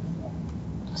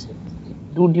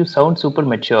 Dude, you sound super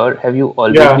mature. Have you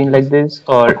always been like this,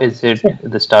 or is it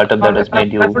the startup that has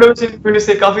made you? That's what I was going to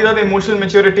say. Kafi zyada emotional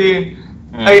maturity.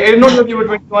 I did not know you were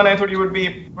 21. I thought you would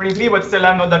be 23, but still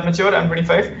I'm not that mature. I'm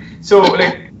 25. So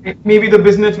like maybe the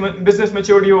business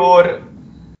matured you, or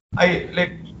I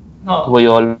like. Were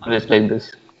you always like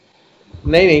this?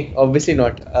 No, obviously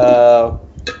not.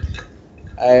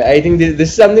 I think this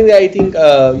is something that I think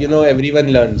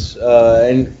everyone learns,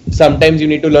 and sometimes you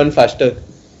need to learn faster.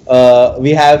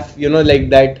 We have like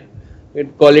that, we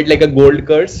call it like a gold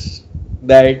curse,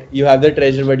 that you have the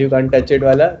treasure but you can't touch it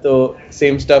wala. So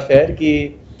same stuff here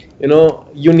ki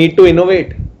you need to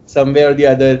innovate some way or the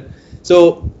other.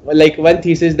 So like one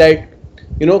thesis that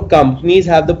companies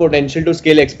have the potential to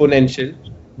scale exponential,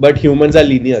 but humans are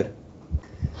linear.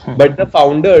 But the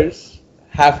founders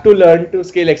have to learn to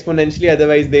scale exponentially,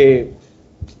 otherwise they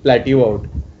plateau out.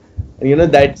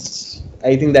 And I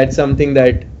think that's something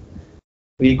that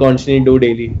we constantly do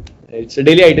daily. It's a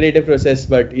daily iterative process,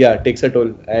 but yeah, it takes a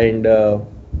toll, and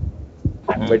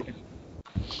but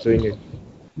doing it.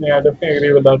 Yeah, I definitely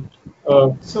agree with that.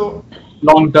 So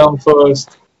Long term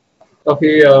first.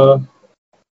 Okay,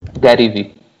 Gary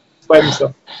V. fine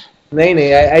stuff. No,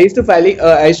 I used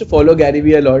to follow Gary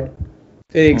Vee a lot.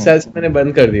 फिर एक साल से मैंने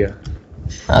बंद कर दिया.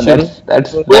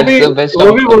 That's वो the best.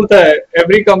 भी बोलता है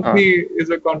every company is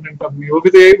a content company. वो भी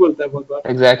तो यही बोलता है बहुत बार.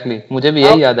 Exactly. मुझे भी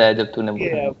यही याद आया जब तूने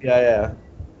बोला. Yeah.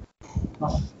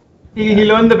 he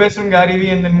learned the best from Gary Vee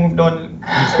and then moved on.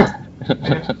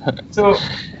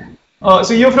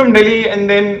 So you're from Delhi, and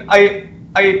then I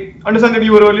understand that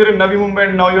you were earlier in Navi Mumbai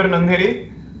and now you're in Andheri.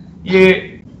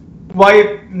 Why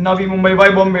Navi Mumbai?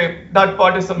 Why Bombay? That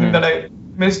part is something that I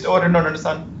missed or did not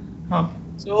understand.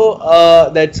 So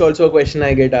that's also a question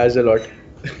I get asked a lot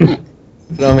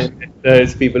from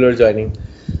investors, people who are joining.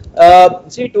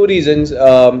 See, two reasons.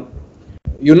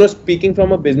 Speaking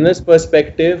from a business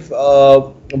perspective,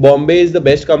 Bombay is the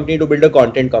best company to build a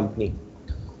content company.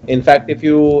 In fact, if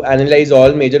you analyze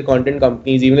all major content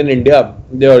companies, even in India,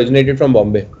 they originated from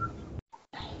Bombay.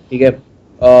 Okay?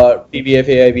 TVF,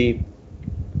 AIV,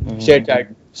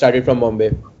 ShareChat started from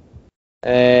Bombay.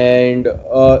 and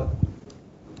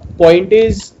point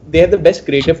is they have the best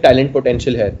creative talent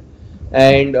potential here,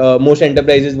 and most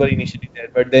enterprises were initially there,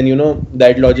 but then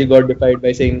that logic got defied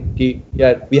by saying ki,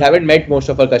 yeah, we haven't met most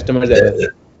of our customers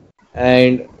ever,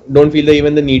 and don't feel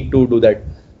even the need to do that.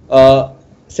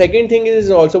 Second thing is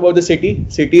also about the city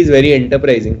is very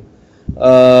enterprising.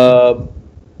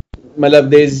 मतलब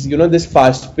there's this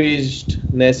fast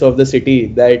pacedness of the city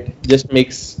that just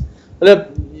makes मतलब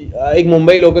एक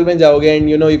Mumbai local में जाओगे and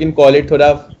you can call it थोड़ा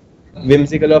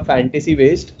whimsical or fantasy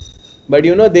based, but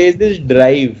there is this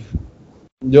drive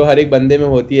जो हर एक बंदे में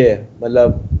होती है,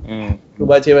 मतलब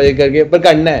सुबह 6 बजे करके पर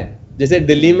करना है. जैसे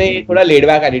दिल्ली में ये थोड़ा लेड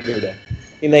बैक एटीट्यूड है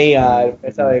कि नहीं यार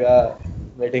पैसा होएगा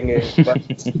बैठेंगे,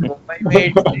 मुंबई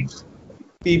में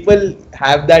people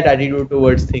have that attitude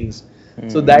towards things,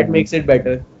 so that makes it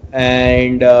better.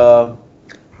 And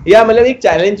yeah, मतलब एक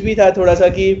challenge भी था थोड़ा सा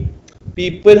कि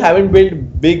people haven't built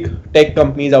big tech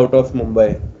companies out of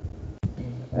Mumbai.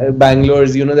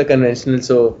 Bangalore's the conventional,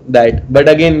 so that, but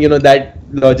again that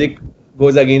logic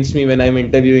goes against me when I'm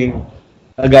interviewing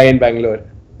a guy in Bangalore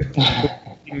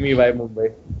asking me why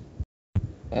Mumbai.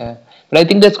 Yeah, but I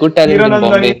think there's good talent in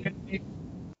Bombay.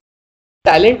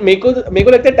 Talent मेरे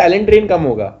को लगता है talent drain कम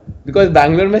होगा because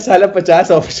Bangalore में साला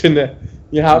 50 option है,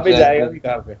 यहाँ पे जाएगा भी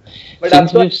कहाँ पे. But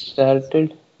Since we've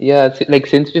started, yeah, like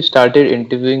since we've started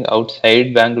interviewing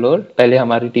outside Bangalore, पहले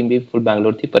हमारी टीम भी full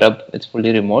Bangalore थी, पर अब it's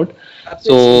fully remote.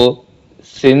 So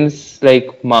since like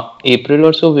April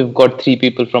or so, we've got 3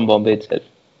 people from Bombay itself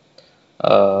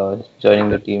joining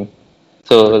the team.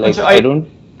 So like I don't.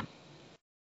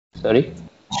 Sorry.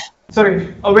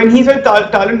 When he said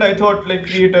talent, I thought like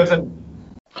creators and.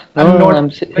 No, I'm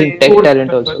saying tech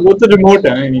talent also. वो तो remote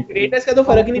है. Creators का तो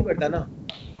फर्क ही नहीं पड़ता ना,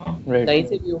 Right. कहीं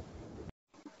से भी हो.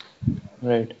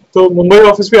 Right. तो मुंबई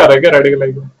ऑफिस पे आ रहा है क्या रेडिकल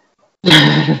लाइक?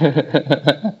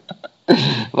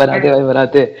 बनाते भाई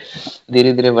बनाते,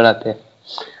 धीरे धीरे बनाते.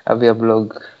 अभी अब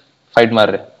लोग फाइट मार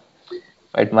रहे हैं,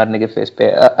 फाइट मारने के फेस पे.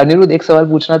 अनिरुद्ध, एक सवाल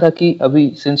पूछना था कि अभी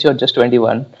since you're just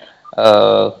 21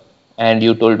 and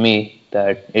you told me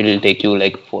that it'll take you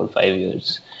like 4-5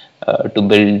 years to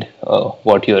build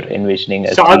what you're envisioning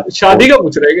as. शादी का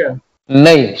पूछ रहे क्या?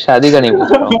 नहीं, शादी का नहीं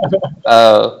पूछ रहा हूँ.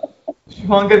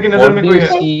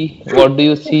 What do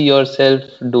you see yourself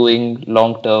doing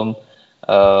long term?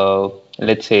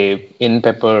 Let's say in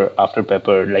Pepper, after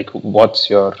Pepper, like what's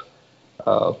your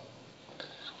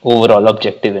overall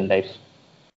objective in life?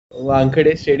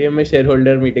 Wankhede stadium में शेयर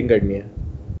होल्डर मीटिंग करनी है.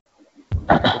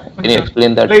 Can you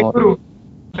explain that more?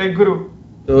 Like Guru.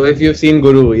 So if you've seen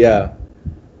Guru, yeah.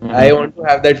 I want to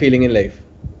have that feeling in life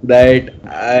that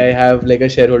I have like a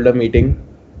shareholder meeting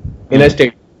in a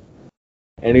state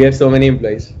and we have so many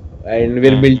employees and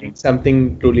we're building something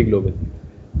truly global.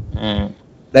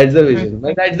 That's the vision,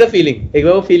 but that's the feeling. एक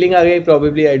बार वो feeling आ गई,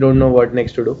 probably I don't know what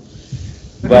next to do.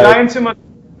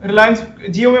 Reliance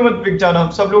जियो में मत बिक जाना.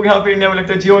 सब लोग यहाँ पे इंडिया में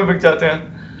लगता है जियो में बिक जाते हैं.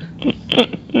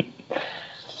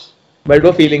 But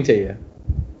वो feeling चाहिए.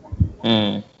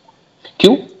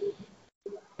 क्यों?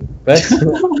 बस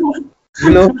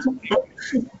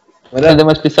There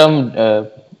must be some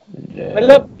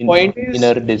point is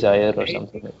inner desire or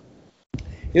something.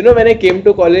 When I came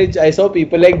to college, I saw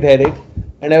people like Derek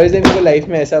and I was like, मेरे लाइफ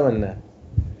में ऐसा बनना है.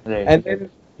 Right. And then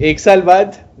एक साल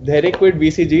बाद Derek quit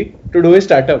BCG to do his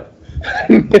startup.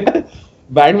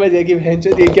 Band बजे की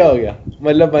भैंचोद ये क्या हो गया,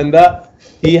 मतलब बंदा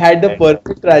he had the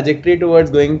perfect trajectory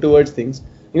towards going towards things.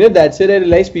 That's where I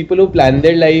realized people who plan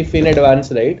their life in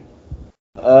advance, right?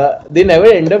 They never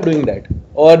end up doing that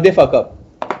or they fuck up.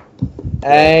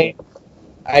 And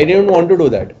I didn't want to do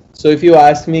that. So if you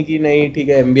ask me कि नहीं ठीक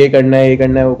है MBA करना है, ये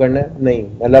करना है, वो करना है, नहीं,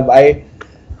 मतलब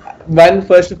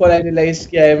first of all I realized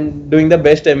कि I am doing the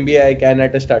best MBA I can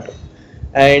at a startup.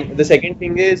 And the second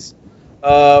thing is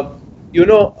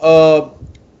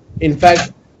in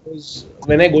fact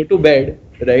when I go to bed,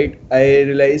 right, I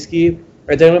realize कि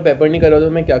अच्छा मैं paper नहीं कर रहा था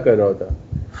तो मैं क्या कर रहा होता.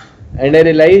 And I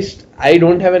realized I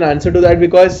don't have an answer to that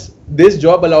because this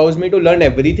job allows me to learn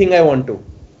everything I want to,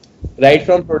 right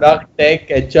from product, tech,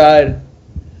 HR,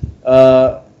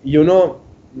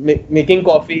 making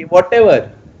coffee,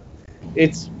 whatever.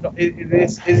 It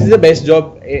is the best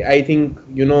job I think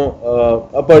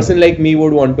a person like me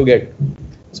would want to get.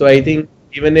 So I think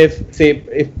even if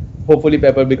hopefully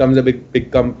Pepper becomes a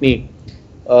big company,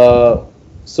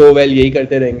 so well यही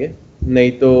करते रहेंगे,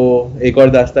 नहीं तो एक और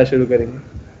दास्ता शुरू करेंगे.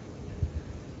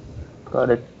 Got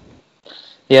it.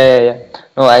 Yeah.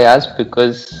 No, I asked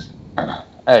because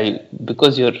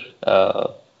you're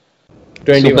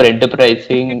 21. super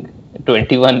enterprising.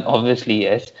 21, obviously,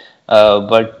 yes.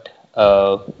 But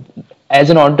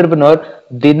as an entrepreneur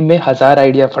दिन में 1000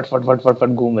 आइडिया फट फट फट फट फट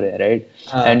घूम रहे हैं, राइट?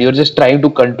 हाँ. And you are just trying to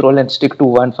control and stick to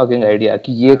one fucking idea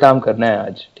कि ये काम करना है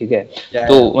आज, ठीक है?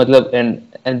 तो मतलब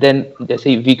एंड देन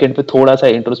जैसे वीकेंड पे थोड़ा सा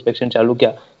इंट्रोस्पेक्शन चालू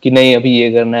किया कि नहीं अभी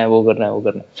ये करना है, वो करना है, वो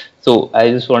करना है. So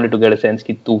I just wanted to get a sense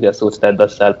कि तू क्या सोचता है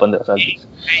 10 साल 15 साल?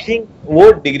 आई थिंक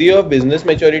वो डिग्री ऑफ बिजनेस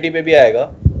मैच्योरिटी पे भी आएगा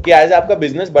कि एज आपका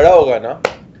बिजनेस बड़ा होगा ना,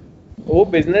 वो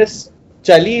बिजनेस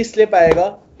चल ही इसलिए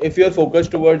पाएगा if you are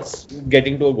focused towards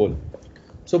getting to a goal.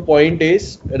 So point is,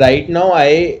 right now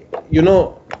you know,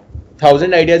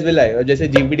 1000 ideas will आए. और जैसे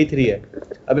GPT-3 है,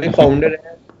 अब एक फाउंडर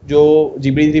है जो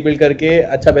GPT-3 बिल्ड करके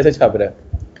अच्छा पैसा छाप रहा है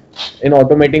in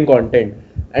automating content.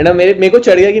 And अब मेरे को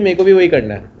चढ़ गया कि मेरे को भी वही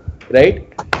करना है, right?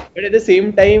 But at the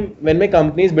same time, when my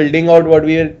company is building out what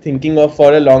we are thinking of for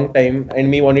a long time,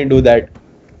 and me want to do that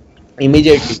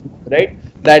immediately, right?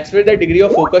 That's where the degree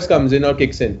of focus comes in or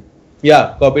kicks in.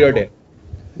 Yeah, copyright है.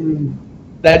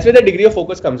 That's where the degree of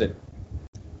focus comes in.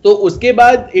 तो उसके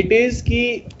बाद it is कि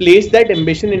place that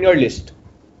ambition in your list.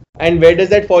 And where does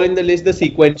that fall in the list? The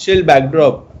sequential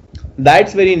backdrop.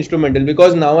 That's very instrumental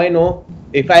because now I know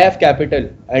if I have capital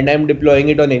and I'm deploying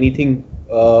it on anything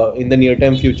in the near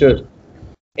term future,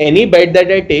 any bet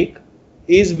that I take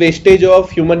is wastage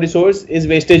of human resource, is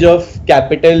wastage of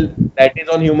capital that is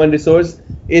on human resource,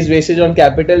 is wastage on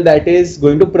capital that is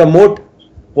going to promote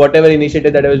whatever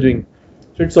initiative that I was doing.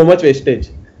 So it's so much wastage,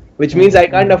 which means I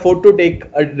can't afford to take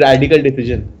a radical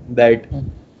decision that.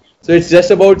 So it's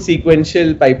just about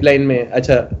sequential pipeline में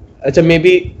अच्छा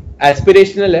maybe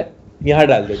aspirational है यहाँ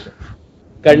डाल देते हैं,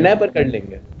 करना है पर कर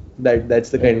लेंगे. That's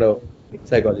the kind of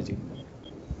psychology.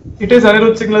 It is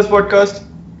Anirudh Singla's podcast,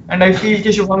 and I feel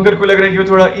कि शुभंकर को लग रहा है कि वो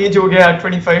थोड़ा एज हो गया at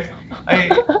 25.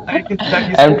 I can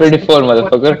that I'm 24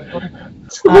 motherfucker.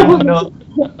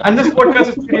 And this podcast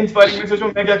is pretty inspiring. मैं सोचूं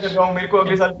मैं क्या कर रहा हूँ, मेरे को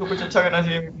अगले साल को कुछ अच्छा करना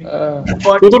चाहिए.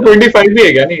 तू तो 25 भी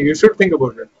है क्या? नहीं, you should think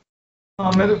about it.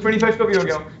 हाँ, मैं तो 25 का भी हो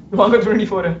गया हूँ. शुभंकर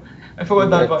 24 है. I forgot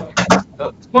that part.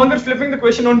 Shubhankar, flipping the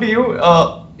question on to you.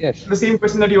 Yes. The same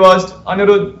question that you asked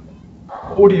Anirudh.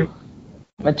 Who do you?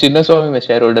 मैं चिन्ह स्वामी में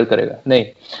शेयर होल्डर करेगा नहीं.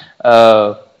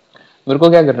 मेरे को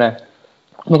क्या करना है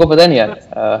मेरे को पता नहीं यार.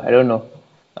 I don't know.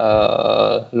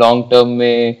 Long term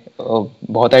में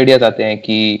बहुत आइडियाज आते हैं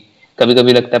कि कभी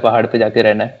कभी लगता है पहाड़ पे जाके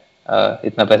रहना है,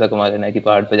 इतना पैसा कमा लेना है कि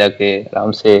पहाड़ पे जाके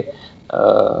आराम से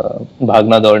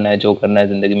भागना दौड़ना है, जो करना है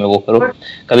जिंदगी में वो करो.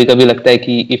 कभी कभी लगता है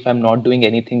कि if I am not doing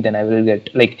anything then I will get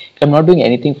like if I am not doing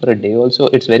anything for a day also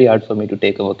it's very hard for me to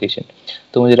take a vacation.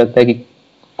 तो मुझे लगता है कि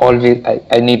always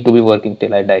I need to be working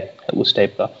till I die, उस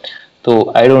type का.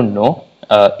 तो I don't know.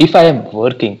 If I am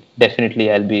working definitely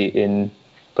I will be in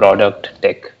product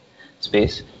tech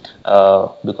space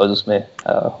because उसमें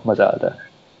मजा आता है.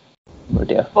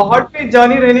 बट या पहाड़ पे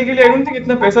जाने रहने के लिए आई डोंट थिंक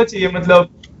इतना पैसा चाहिए. मतलब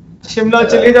शिमला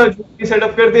चले जाओ, झोपड़ी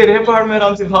सेटअप कर दे, रहे पहाड़ में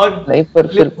आराम से, भाग. नहीं, पर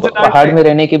फिर पहाड़ में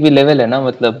रहने के भी लेवल है ना.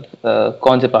 मतलब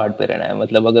कौन से पहाड़ पे रहना है?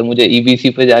 मतलब अगर मुझे ईबीसी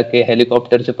पे जाके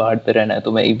हेलीकॉप्टर से पहाड़ पे रहना है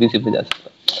तो मैं ईबीसी पे जा सकता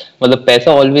हूँ. मतलब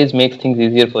पैसा always makes things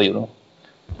easier for you know.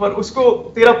 पर उसको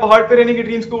तेरा पहाड़ पे रहने की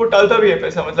ड्रीम्स को वो टालता भी है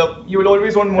पैसा. मतलब you will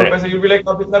always want more पैसा. यू विल बी लाइक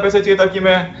अब इतना पैसा चाहिए था कि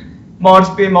मैं मार्स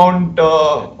पे, माउंट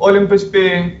ओलंपस पे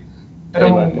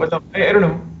रहूं. मतलब आई डोंट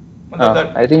नो.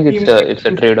 मतलब I think it's a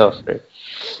trade off, right?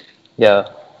 या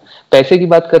पैसे की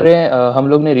बात कर रहे हैं. हम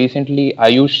लोग ने रिसेंटली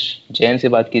आयुष जैन से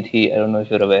बात की थी. I don't know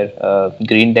if you are aware,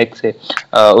 green deck से.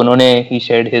 उन्होंने ही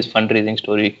shared his fund raising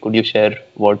story. Could you share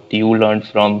what you learned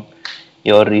from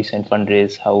your recent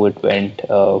fundraise, how it went,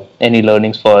 any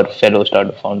learnings for fellow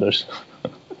startup founders?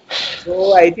 So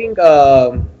I think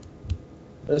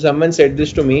someone said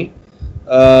this to me.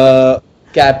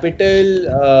 Capital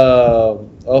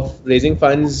of raising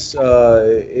funds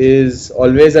is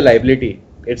always a liability.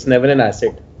 It's never an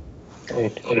asset.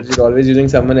 Right. You're always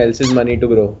using someone else's money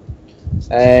to grow.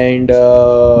 And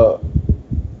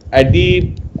at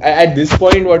this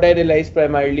point, what I realized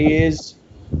primarily is,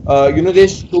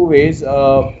 there's two ways.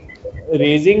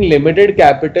 Raising limited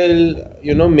capital,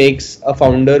 makes a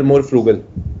founder more frugal.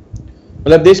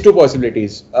 Well, there's two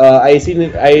possibilities. I see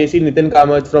Nitin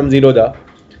Kamath from Zerodha.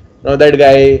 Now that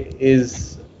guy is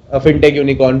a fintech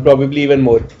unicorn, probably even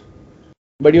more.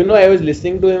 But I was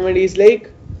listening to him and he's like,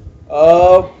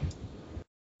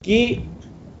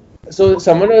 so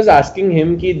someone was asking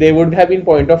him कि there would have been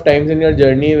point of times in your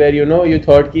journey where you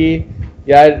thought कि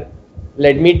यार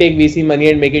let me take VC money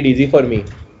and make it easy for me.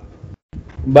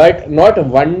 But not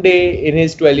one day in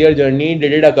his 12-year journey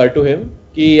did it occur to him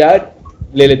कि यार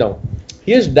ले लेता हूँ.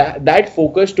 He is that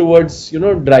focused towards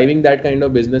driving that kind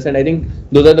of business, and I think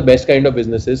those are the best kind of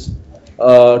businesses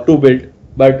to build.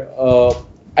 But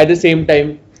at the same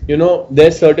time,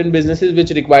 there's certain businesses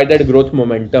which require that growth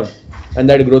momentum and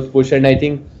that growth push, and I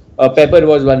think Pepper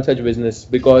was one such business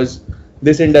because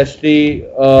this industry,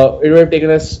 it would have taken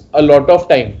us a lot of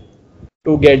time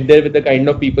to get there with the kind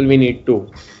of people we need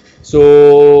to.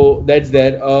 So that's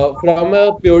there. From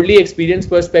a purely experience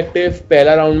perspective,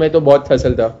 पहला round में तो बहुत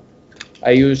hustle था.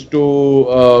 I used to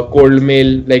cold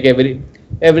mail like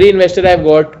every investor I've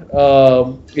got,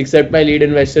 except my lead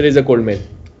investor is a cold mail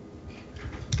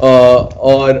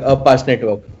or a past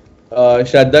network.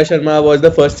 Shraddha Sharma was the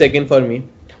first second for me,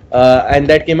 and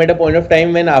that came at a point of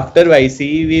time when after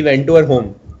YC we went to her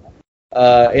home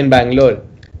in Bangalore,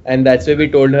 and that's where we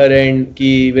told her and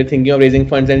ki we're thinking of raising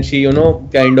funds, and she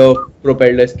kind of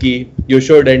propelled us ki you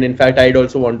should, and in fact I'd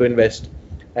also want to invest,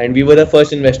 and we were the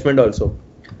first investment also.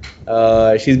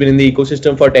 She's been in the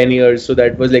ecosystem for 10 years, so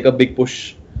that was like a big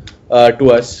push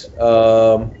to us.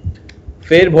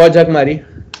 फिर बहुत झक मारी.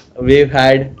 We've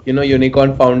had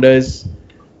unicorn founders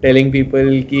telling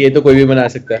people कि ये तो कोई भी बना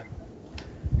सकता है,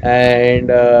 and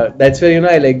that's where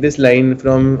I like this line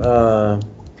from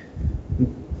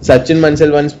Sachin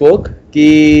Mansal once spoke कि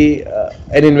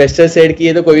an investor said कि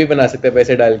ये तो कोई भी बना सकता है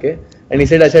पैसे डाल के, and he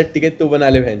said अच्छा ठीक है तू बना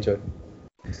ले venture.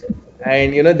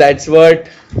 And that's what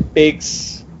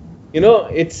takes,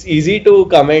 it's easy to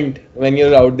comment when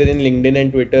you're out there in LinkedIn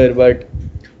and Twitter, but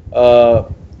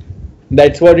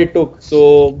that's what it took.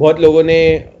 So बहुत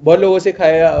लोगों से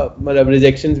खाया, मतलब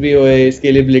rejections भी हुए,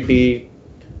 scalability,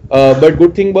 but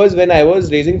good thing was when I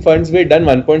was raising funds, we done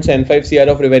 1.75 CR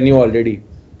of revenue already.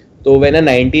 So when a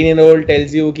 19-year-old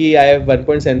tells you कि I have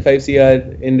 1.75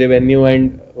 CR in revenue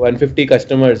and 150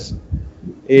 customers,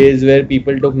 is where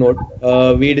people took note.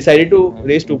 We decided to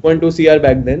raise 2.2 CR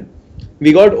back then.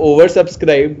 We got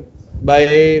oversubscribed by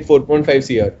 4.5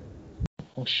 CR.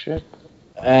 Oh shit.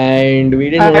 And we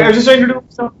didn't I was just trying to do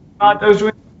some math. I was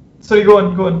doing. Sorry, go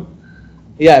on.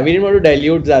 Yeah, we didn't want to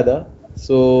dilute Zada.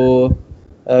 So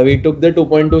we took the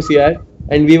 2.2 CR,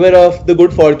 and we were of the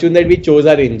good fortune that we chose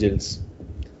our angels.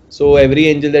 So every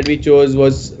angel that we chose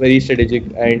was very strategic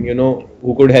and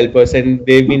who could help us, and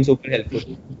they've been super helpful.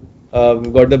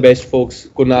 We've got the best folks,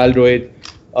 Kunal, Rohit.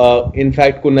 In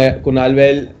fact,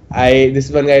 Kunal, this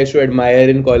is one guy I used to admire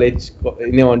in college.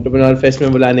 In entrepreneur fest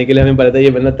में बुलाने के लिए हमें पता था ये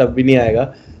बंदा तब भी नहीं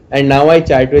आएगा. And now I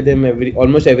chat with him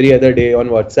almost every other day on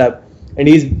WhatsApp, and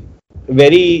he's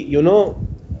very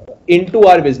into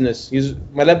our business. He's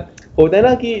मतलब होता है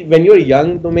ना कि when you're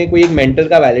young तुम्हें कोई एक mentor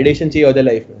का validation चाहिए होता है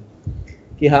life में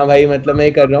कि हाँ भाई मतलब मैं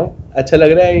ये कर रहा हूँ अच्छा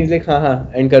लग रहा है, and he's like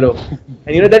हाँ and करो,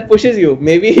 and that pushes you.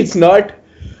 Maybe it's not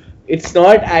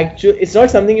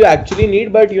something you actually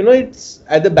need, but it's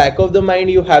at the back of the mind.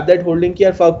 You have that holding ki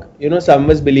yaar fuck,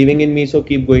 someone's believing in me, so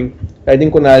keep going. I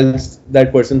think Kunal's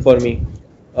that person for me.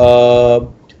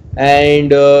 Then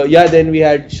we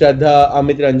had Shraddha,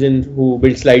 Amit Ranjan, who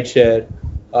built SlideShare,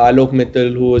 Alok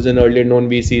Mittal, who was an earlier known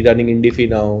VC running IndieFi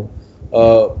now.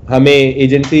 हमें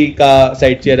agency का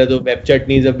side chair है, तो Web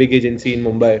Chutney is a big agency in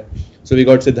Mumbai, so we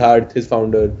got Siddharth, his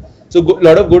founder. So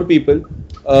lot of good people.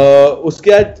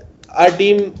 उसके बाद our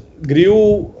team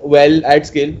grew well at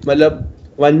scale. मतलब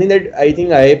one thing that I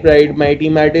think I pride my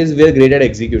team at is we're great at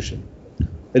execution,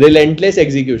 relentless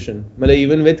execution. मतलब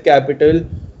even with capital,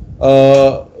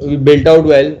 we built out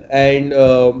well, and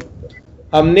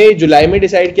हमने जुलाई में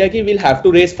decide किया कि we'll have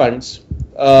to raise funds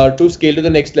to scale to the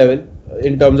next level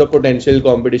in terms of potential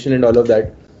competition and all of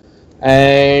that.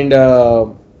 And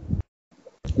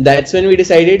that's when we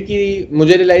decided कि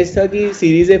मुझे realize था कि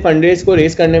Series A fundraise को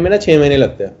raise करने में ना 6 महीने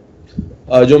लगते हैं,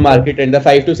 जो market and the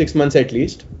 5 to 6 months at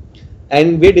least.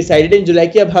 And we decided in July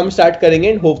कि अब हम start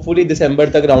करेंगे and hopefully December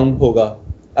तक round होगा,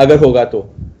 अगर होगा तो.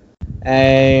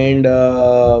 And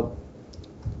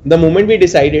the moment we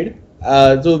decided,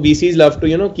 so VCs love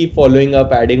to keep following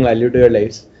up, adding value to your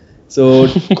lives. So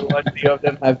 2 or 3 of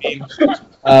them have been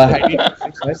highly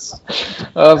us.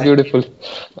 Beautiful.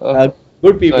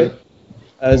 Good people.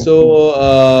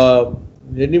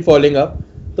 Really following up.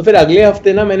 तो फिर अगले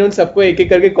हफ्ते ना मैंने उन सबको एक एक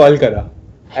करके कॉल करा,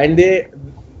 and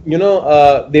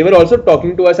they were also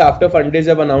talking to us after fundraise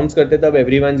जब announce करते तब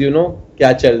everyone's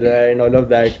क्या चल रहा है and all of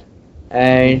that.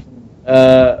 And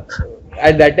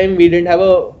at that time we didn't have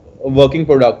a working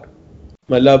product.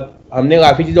 मतलब हमने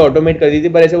काफी चीजें ऑटोमेट कर दी थी,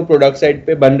 पर ऐसे वो प्रोडक्ट साइड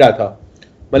पे बन रहा था.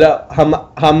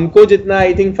 मतलब हमको जितना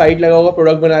आई थिंक फाइट लगा होगा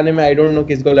प्रोडक्ट बनाने में, आई डोंट नो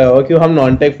किसको लगा होगा, क्यों हम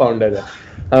नॉन टेक फाउंडर है,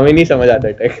 हमें नहीं समझ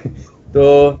आता टेक. तो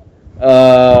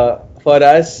for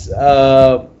us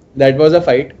that was a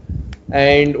fight,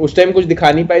 and उस टाइम कुछ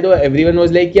दिखा नहीं पाए, तो एवरीवन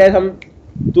वाज लाइक यार हम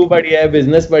तू बढ़िया है,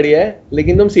 बिजनेस बढ़िया है,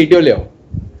 लेकिन तुम सीटीओ ले आओ.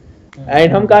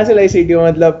 एंड हम कहाँ से लाए सीटीओ,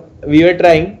 मतलब we were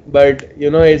trying, but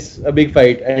it's a big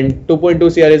fight, and 2.2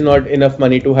 CR is not enough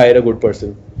money to hire a good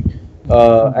person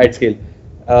at scale,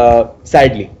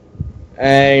 sadly.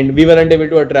 and we weren't able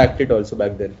to attract it also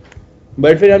back then.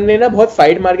 But फिर हमने ना बहुत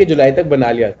fight मार के जुलाई तक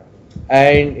बना लिया था,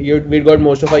 and we got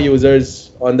most of our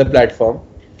users on the platform,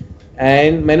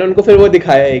 and मैंने उनको फिर वो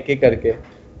दिखाया एक एक करके,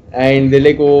 and they're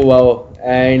like, oh wow,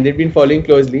 and they've been following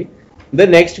closely. The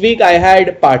next week I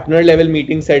had partner level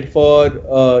meeting set for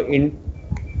in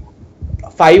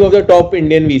 5 of the top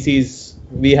Indian VCs.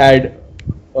 We had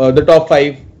the top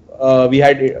 5 we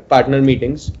had partner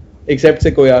meetings, except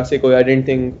Sequoia. Sequoia didn't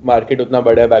think market utna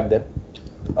bada hai back then.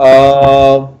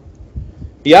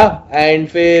 Yeah, and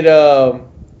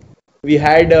we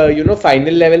had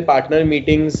final level partner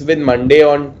meetings with Monday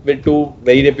on with 2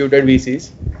 very reputed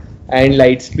VCs, and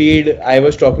Lightspeed. I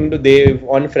was talking to Dave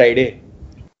on Friday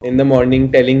in the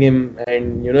morning, telling him,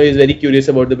 and he's very curious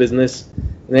about the business,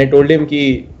 and I told him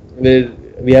ki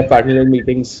we have partner level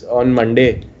meetings on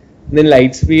Monday. Then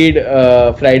Lightspeed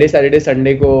Friday, Saturday,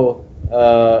 Sunday ko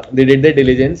they did the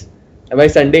diligence. And by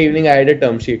Sunday evening I had a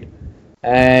term sheet,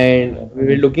 and we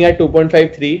were looking at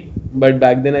 2.53, but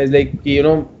back then I was like,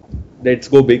 let's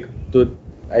go big. So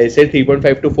I said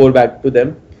 3.5 to 4 back to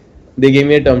them. They gave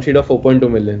me a term sheet of 4.2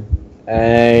 million,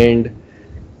 and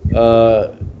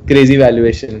crazy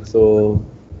valuation. So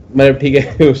मतलब ठीक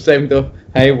है उस time तो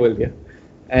हाँ ही बोल दिया.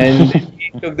 And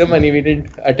we took the money. We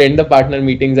didn't attend the partner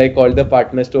meetings. I called the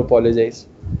partners to apologize.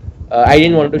 I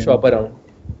didn't want to shop around.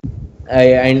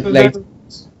 And like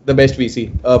the best VC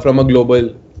from a global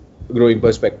growing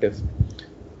perspective,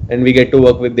 and we get to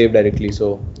work with Dave directly.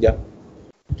 So yeah.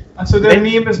 So their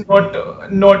name is not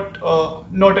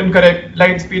incorrect.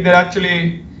 Lightspeed, they're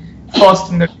actually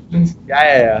fast in their decisions.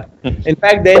 Yeah. In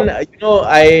fact, then I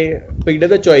picked up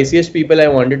the choicest people I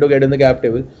wanted to get on the cap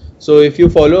table. So if you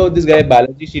follow this guy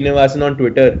Balaji Srinivasan on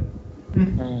Twitter,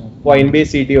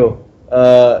 Coinbase CTO,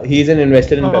 he's an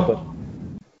investor in Pepper.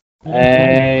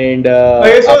 And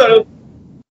I saw that.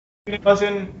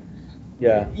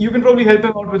 Yeah. You can probably help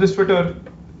him out with his Twitter.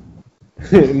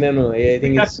 No, I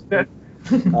think it's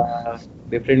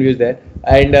different views there.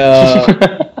 And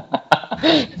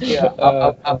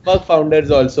Upwork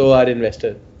founders also are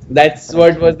investors. That's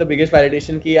what was the biggest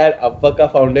validation ki yaar Upwork ka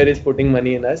founder is putting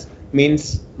money in us,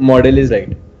 means model is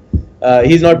right.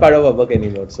 He's not part of Upwork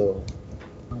anymore, so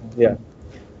yeah.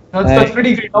 That's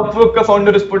pretty great. Upwork ka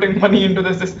founder is putting money into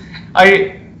this.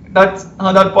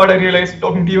 That part I realized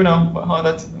talking to you now.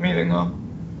 That's amazing.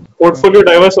 Portfolio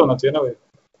diverse होना चाहिए ना भाई.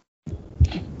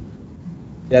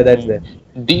 Yeah, that's there.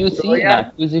 Do you see an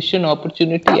acquisition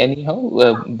opportunity anyhow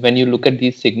when you look at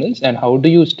these signals, and how do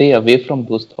you stay away from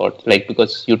those thoughts? Like,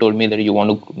 because you told me that you want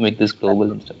to make this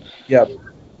global and stuff. Yeah.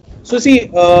 So see,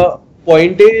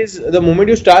 point is the moment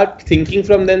you start thinking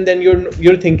from then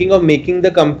you're thinking of making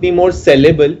the company more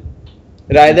sellable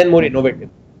rather than more innovative.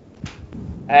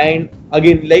 And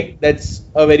again, like that's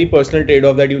a very personal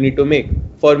trade-off that you need to make.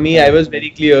 For me, I was very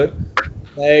clear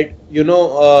that a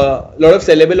lot of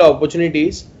sellable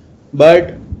opportunities,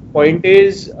 but point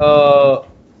is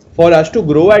for us to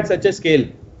grow at such a scale,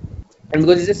 and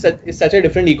because it's such a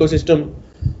different ecosystem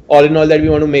all in all that we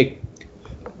want to make,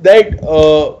 that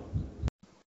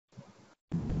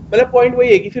मतलब point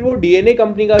वही है कि फिर वो DNA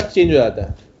company का change हो जाता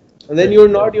है, and then you're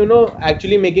not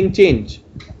actually making change.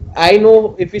 I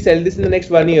know if we sell this in the next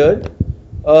 1 year,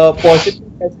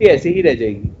 possibly ऐसे ही रह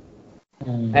जाएगी,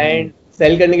 and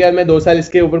sell करने के बाद मैं 2 साल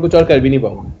इसके ऊपर कुछ और कर भी नहीं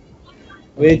पाऊंगा,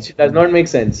 which does not make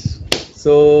sense.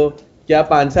 So क्या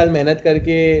 5 साल मेहनत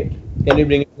करके can we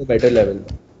bring it to a better level?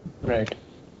 Right.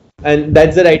 And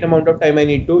that's the right amount of time I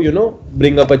need to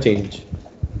bring up a change.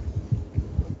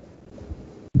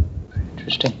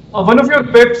 Interesting. One of your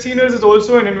pep seniors is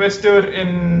also an investor in.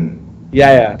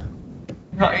 Yeah.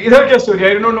 इधर क्या story?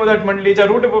 I don't know that Mandalay. I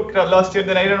wrote a book last year.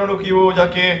 Then I don't know कि वो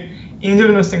जाके angel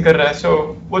investing कर रहा है.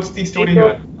 So what's the story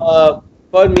here?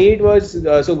 For me it was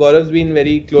so Gaurav's been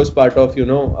very close part of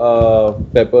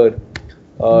Pepper.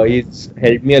 He's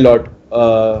helped me a lot.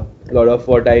 A lot of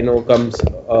what I know comes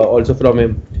also from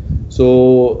him.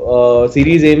 So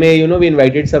Series A में we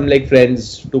invited some like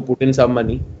friends to put in some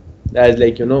money as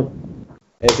like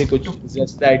ऐसे कुछ,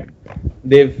 just that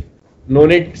they've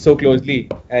known it so closely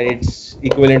and it's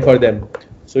equivalent for them.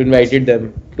 So invited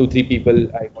them, 2-3 people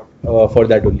I got for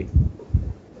that only.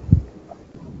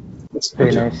 That's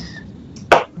very nice.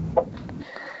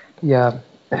 Yeah.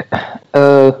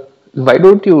 Why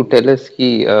don't you tell us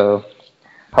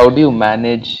how do you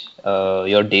manage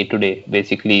your day to day,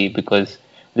 basically, because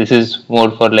this is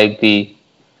more for like the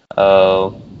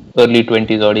early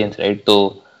 20s audience, right?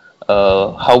 So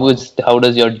how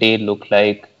does your day look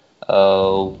like?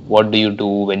 What do you do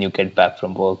when you get back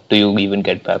from work? Do you even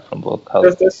get back from work?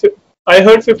 I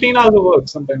heard 15 hours of work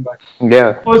sometime back.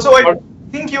 Yeah. Also, I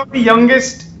think you're the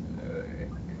youngest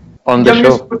on the Yeah, we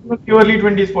are show. supposed to do the early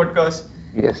 20s podcast.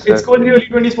 Yes, It's sir. called the early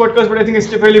 20s podcast, but I think it's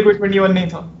पहले कोई 21 नहीं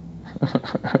था.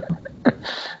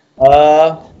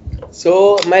 So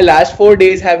my last 4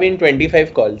 days have been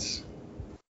 25 calls.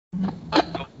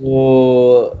 So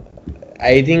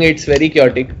I think it's very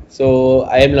chaotic. So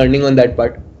I am learning on that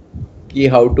part. Ki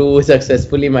how to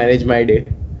successfully manage my day.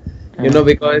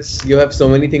 Because you have so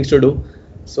many things to do.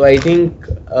 So I think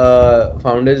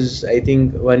founders, I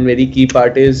think one very key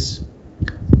part is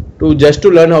to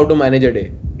learn how to manage a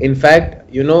day. In fact,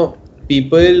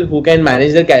 people who can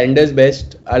manage their calendars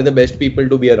best are the best people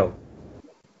to be around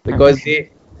because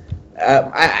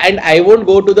and I won't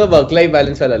go to the work life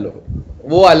balance वाला लोग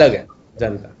वो अलग है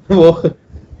जनता वो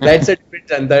that's a different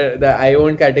Janata that I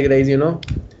won't categorize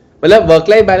मतलब work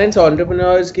life balance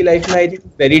entrepreneurs की life में I think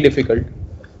very difficult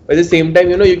but at the same time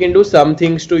you can do some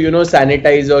things to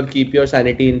sanitize or keep your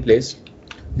sanity in place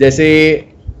जैसे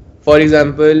for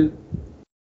example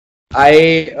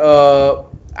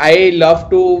I love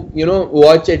to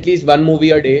watch at least one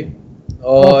movie a day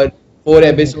or 4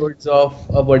 episodes of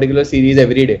a particular series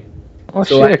every day. Oh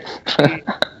So shit.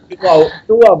 I'm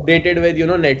too updated with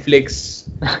Netflix.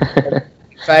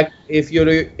 In fact, if you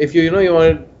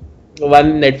want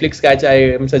one Netflix catch I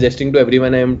am suggesting to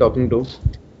everyone I am talking to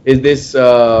is this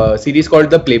series called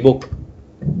The Playbook.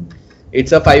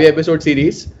 It's a 5 episode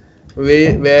series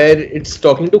where it's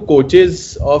talking to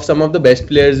coaches of some of the best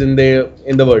players in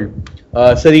the world.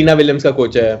 Serena Williams का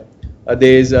coach है.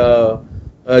 There's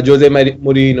Jose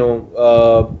Mourinho,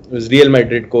 who's Real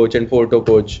Madrid coach and Porto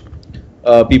coach.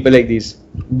 People like these,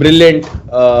 brilliant.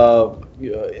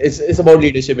 It's about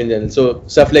leadership in general. So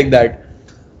stuff like that.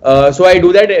 So I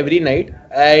do that every night,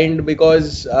 and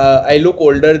because I look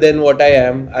older than what I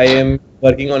am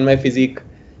working on my physique,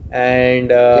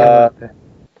 and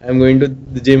I'm going to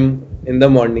the gym in the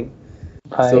morning.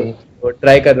 भाई So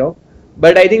try कर रहा हूँ.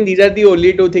 But I think these are the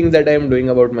only two things that I am doing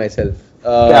about myself.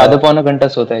 क्या आधा पौना घंटा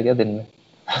सोता है क्या दिन में?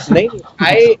 नहीं,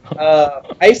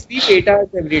 I sleep 8 hours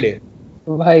every day.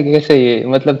 भाई कैसे ये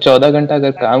मतलब 14 घंटा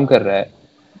अगर काम कर रहा है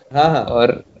हाँ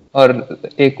और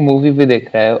एक मूवी भी देख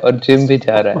रहा है और जिम भी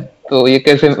जा रहा है तो ये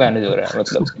कैसे मैनेज हो रहा है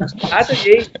मतलब? हाँ तो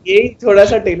यही थोड़ा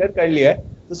सा टेलर कर लिया है.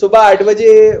 तो सुबह 8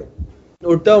 बजे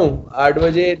उठता हूँ, 8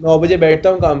 बजे 9 बजे बैठता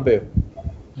हूँ काम पे,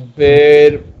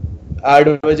 फिर 8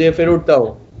 बजे फिर उठता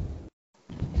हूँ,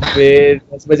 फिर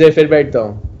 10 बजे फिर बैठता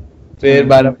हूँ, फिर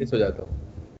 12 बजे सो जाता हूँ.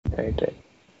 Right.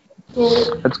 So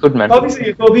That's good man.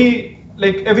 obviously, तो अभी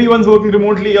like everyone's working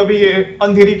remotely. अभी ये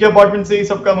अंधेरी के अपार्टमेंट से ही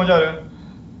सब काम हो जा रहा है.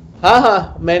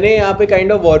 हाँ मैंने यहाँ पे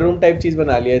kind of war room type चीज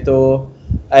बना लिया है. तो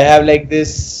I have like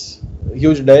this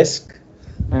huge desk,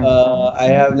 I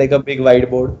have like a big white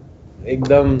board,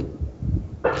 एकदम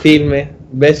फील में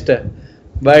बेस्ट है.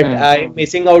 But I am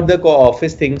missing out the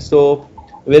office things, so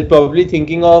we are probably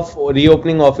thinking of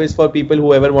reopening office for people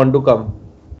who ever want to come.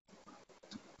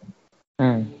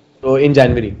 So in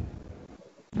January.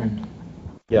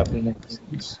 Yeah.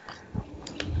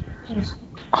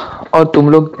 और तुम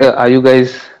लोग are you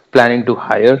guys planning to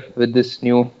hire with this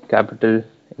new capital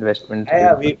investment?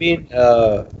 Yeah, we've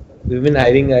been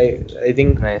hiring. I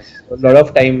think Nice. a lot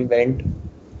of time went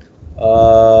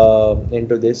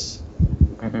into this.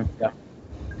 Yeah.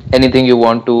 Anything you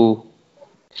want to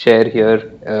share here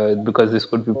because this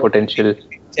could be potential?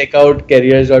 Check out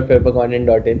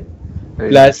careers.peppercorn.in.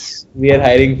 Plus, we are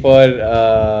hiring for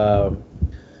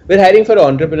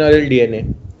entrepreneurial DNA.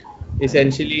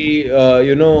 Essentially, I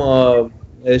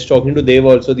was talking to Dev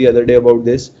also the other day about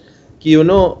this. Ki,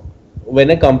 when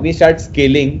a company starts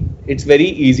scaling, it's very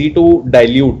easy to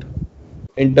dilute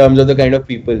in terms of the kind of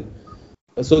people.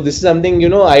 So this is something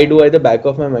I do at the back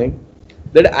of my mind,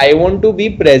 that I want to be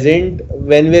present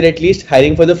when we're at least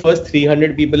hiring for the first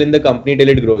 300 people in the company till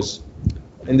it grows.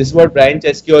 And this is what Brian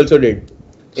Chesky also did.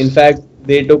 In fact,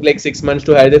 they took like 6 months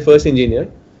to hire their first engineer,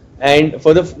 and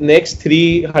for the next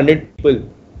 300 people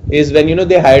is when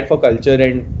they hired for culture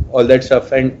and all that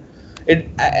stuff. And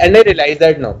I realize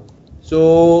that now. So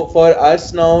for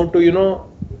us now to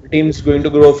team's going to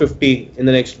grow 50 in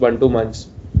the next 1-2 months.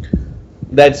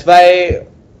 That's why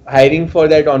hiring for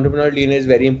that entrepreneurial DNA is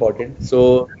very important.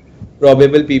 So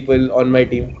probable people on my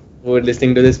team who are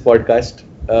listening to this podcast,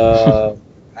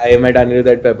 I am at Anirudh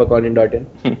at peppercorn.in.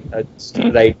 That's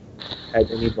right at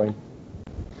any point.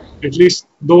 At least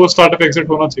 2 startup exit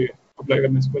होना चाहिए apply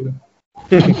करने से पहले.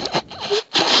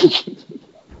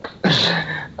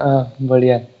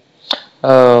 बढ़िया.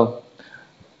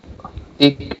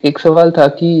 एक सवाल था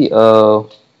कि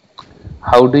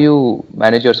how do you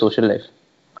manage your social life?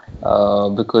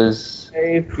 Because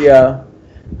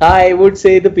I would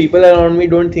say the people around me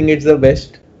don't think it's the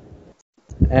best,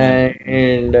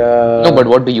 And No, but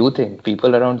what do you think?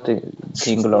 People around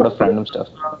think a lot of random stuff.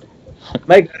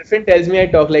 my girlfriend tells me I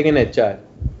talk like an HR.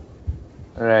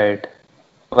 Right.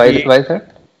 Why? He- Why is that?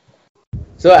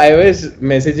 So I was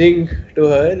messaging to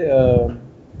her.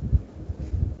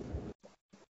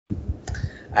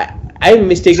 I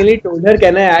mistakenly told her,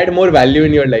 "Can I add more value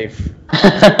in your life?"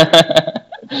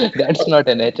 That's not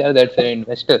an HR. That's an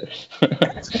investor.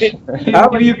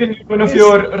 Maybe you can get one of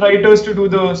your writers to do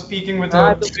the speaking with her.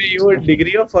 So your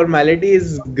degree of formality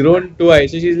is grown too high.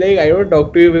 So she's like, I don't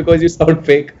talk to you because you sound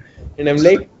fake. And I'm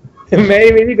like,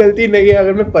 मेरी गलती नहीं है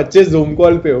अगर मैं 25 Zoom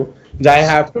call पे हूँ. I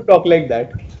have to talk like that.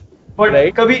 But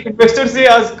Right. कभी investor से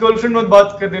आज गर्लफ्रेंड मत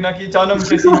बात कर देना कि जानम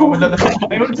कैसी हो मतलब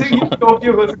I don't think you talk to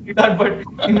your girlfriend like that but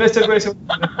investor को ऐसे मत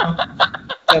बोलना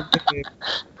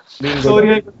Being good. Sorry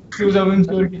excuse I am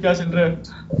sure कि क्या चल रहा है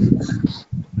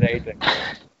Right.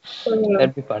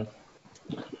 That'd be fun.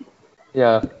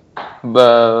 Yeah.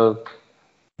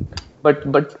 But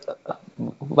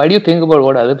why do you think about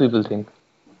what other people think?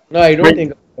 No, I don't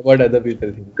think about what other people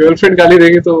think. Girlfriend गाली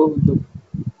देगी तो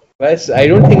But I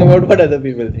don't think about what other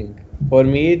people think. For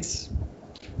me, it's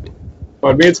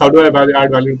for me it's how do I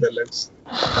add value to their lives.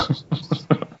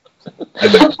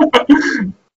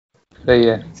 सही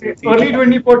है. early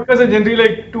 20 podcasts are generally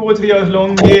like 2 or 3 hours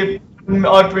long ये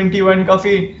R21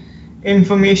 काफी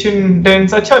information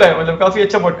dense अच्छा रहा है मतलब काफी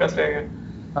अच्छा podcast रहेगा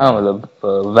हाँ मतलब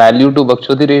value to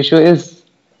बकचोदी ratio is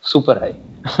super high.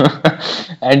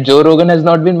 And Joe Rogan has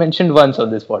not been mentioned once on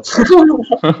this podcast.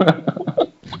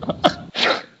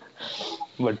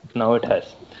 But now it has.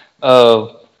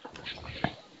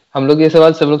 हम लोग ये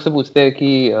सवाल सब लोग से पूछते हैं कि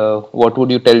what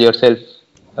would you tell yourself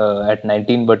at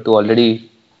 19 but to already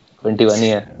 21 ही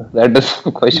है.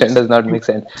 Question does not make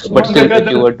sense. But still, if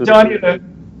you were to जान ही रहा है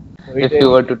if you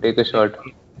were to take a shot,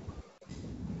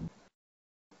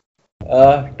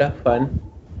 tough one.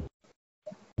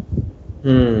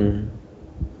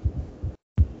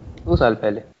 2 साल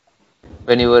पहले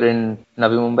when you were in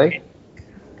Navi Mumbai,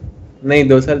 नहीं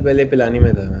 2 साल पहले पिलानी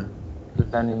में था मैं.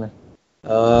 Pilani में.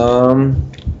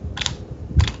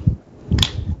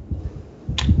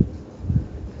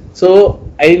 So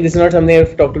I think this is not something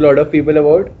I've talked to a lot of people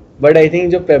about, but I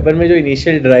think जो पेपर में जो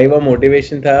initial drive और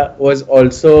motivation था was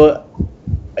also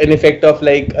an effect of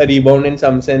like a rebound in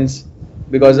some sense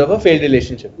because of a failed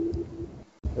relationship,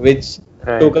 which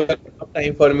Right. took a lot of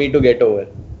time for me to get over.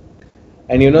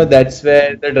 And you know that's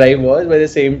where the drive was, but at the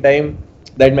same time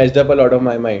that messed up a lot of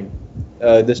my mind,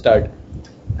 the start.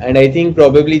 And I think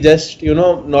probably just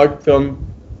not from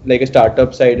like a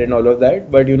startup side and all of that,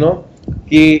 but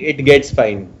कि it gets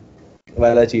fine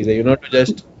वाला चीज़ है, to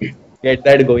just get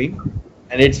that going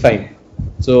and it's fine.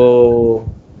 So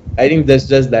I think that's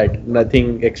just that,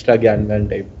 nothing extra ज्ञान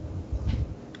type.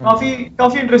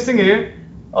 काफी interesting है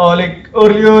like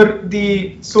earlier the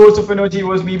source of energy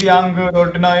was maybe anger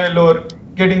or denial or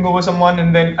getting over someone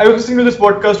and then I was listening to this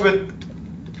podcast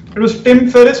it was Tim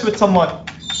Ferriss with someone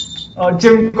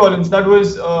Jim Collins, that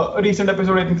was a recent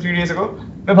episode I think 3 days ago.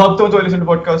 मैं भागता हूँ तो I listen to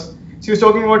podcast. She was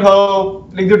talking about how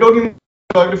like they're talking about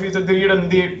biographies that they read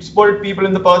and they spoiled people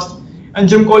in the past and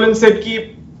Jim Collins said कि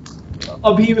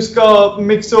अभी उसका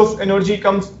mix of energy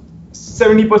comes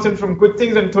 70% from good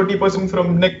things and 30%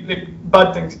 from like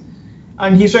bad things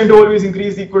and he's trying to always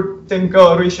increase the good thinker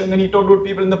ratio and then he talked about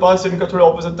people in the past and थोड़ा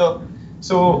opposite था.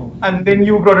 So and then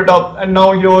you brought it up and now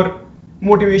your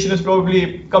motivation is probably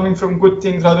coming from good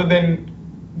things rather than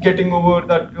getting over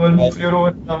that girl who you're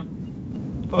over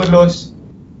her loss.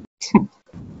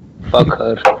 Fuck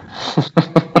her.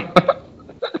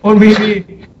 Or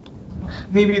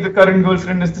maybe the current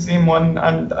girlfriend is the same one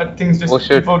and things just Oh,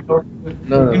 shit. worked out.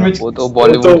 No. In which वो तो तो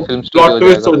Bollywood film plot studio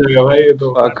twist हो जाएगा भाई ये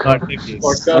तो Fuck. Not the case.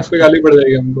 Podcast पे गाली पड़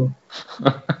जाएगी हमको.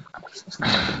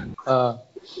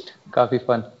 काफी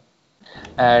fun.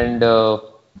 And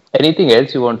anything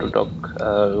else you want to talk,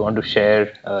 you want to share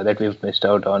that we've missed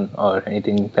out on, or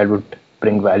anything that would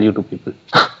bring value to people?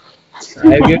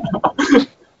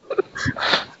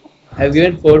 I've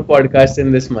given 4 podcasts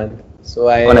in this month, so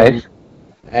Oh, nice.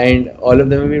 and all of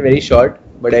them have been very short,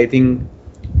 but I think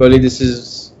probably this is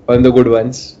one of the good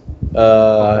ones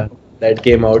that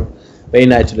came out, very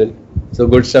natural. So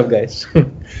good stuff, guys.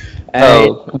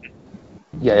 And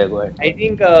Yeah, go ahead.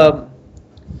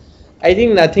 I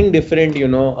think nothing different,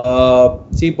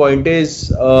 see, point is,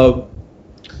 there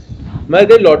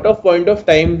are a lot of point of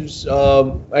times,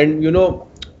 and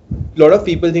lot of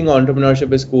people think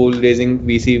entrepreneurship is cool, raising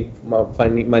VC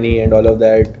money and all of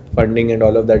that, funding and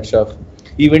all of that stuff.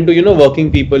 Even to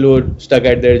working people who are stuck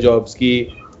at their jobs,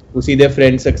 who see their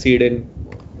friends succeed, and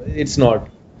it's not.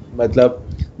 मतलब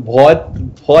बहुत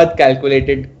बहुत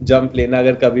calculated jump लेना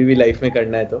अगर कभी भी life में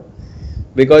करना है तो,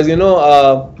 because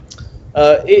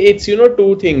it's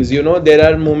two things. There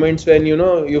are moments when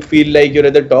you feel like you're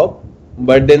at the top,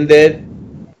 but then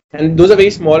and those are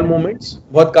very small moments,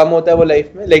 बहुत कम होता है वो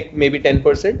life में, like maybe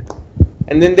 10%.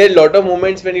 And then there are a lot of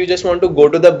moments when you just want to go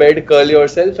to the bed, curl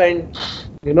yourself, and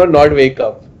not wake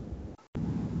up,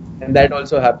 and that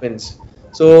also happens.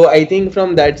 So I think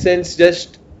from that sense,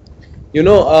 just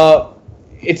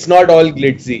it's not all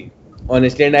glitzy,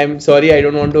 honestly. And I'm sorry, I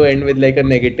don't want to end with like a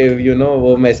negative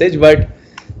message, but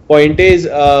point is,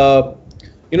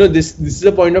 this is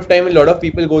a point of time when a lot of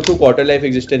people go through quarter life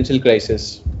existential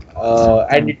crisis,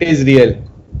 and it is real.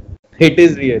 It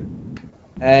is real,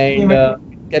 and it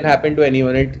can happen to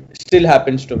anyone. It still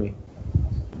happens to me,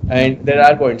 and there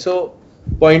are points. So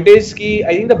point is ki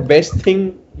I think the best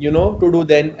thing to do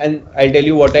then, and I'll tell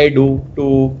you what I do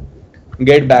to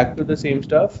get back to the same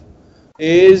stuff,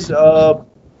 is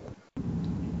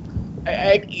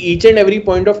at each and every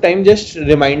point of time just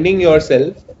reminding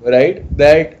yourself, right,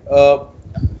 that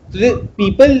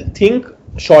people think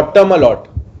short term a lot.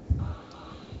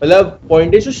 Well,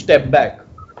 point is to step back.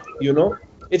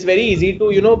 It's very easy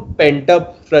to pent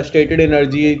up frustrated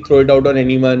energy, throw it out on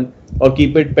anyone or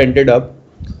keep it pented up.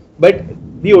 But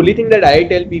the only thing that I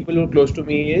tell people who are close to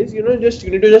me is you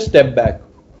need to just step back.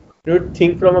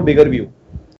 Think from a bigger view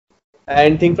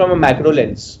and think from a macro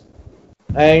lens.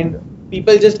 And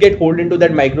people just get pulled into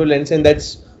that micro lens, and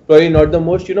that's probably not the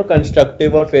most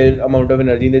constructive or fair amount of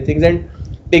energy in the things. And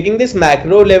taking this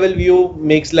macro level view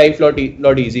makes life lot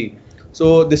easy.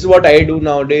 So this is what I do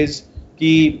nowadays.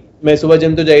 कि मैं सुबह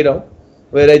gym तो जा ही रहा हूँ,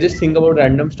 where I just think about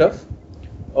random stuff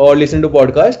or listen to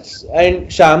podcasts, and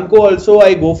शाम को also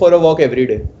I go for a walk every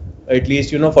day, at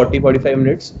least 40-45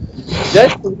 minutes,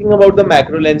 just thinking about the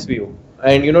macro lens view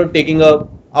and taking a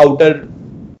outer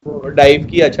dive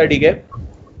की अच्छा ठीक है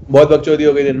बहुत बकचोदी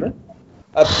हो गई दिन में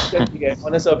अब ठीक है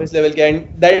on a surface level के,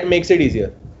 and that makes it easier,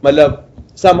 मतलब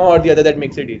somehow or the other that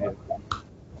makes it easier.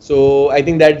 So I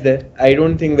think that's there. I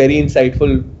don't think very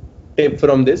insightful tip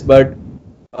from this, but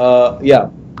yeah,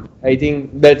 I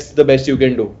think that's the best you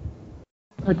can do.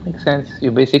 It makes sense.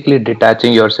 You're basically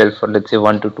detaching yourself for, let's say,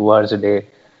 1 to 2 hours a day.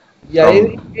 Yeah,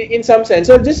 in some sense,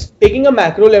 or just taking a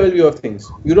macro level view of things.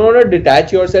 You don't want to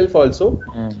detach yourself also.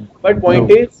 But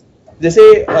point is, they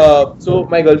say, so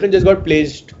my girlfriend just got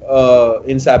placed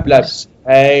in SAP Labs,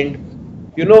 and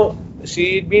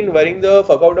she'd been worrying the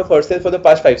fuck out of herself for the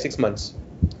past 5-6 months,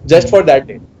 just for that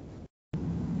day.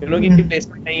 कि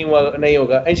placement नहीं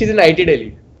होगा, and she's in IT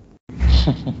Delhi.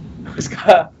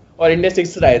 उसका और India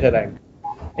 6th आया था rank.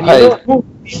 And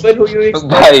people who you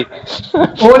expect.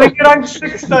 वो लेके rank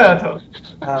 6th आया था.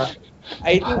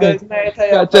 I think girls में आया था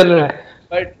क्या चल रहा है?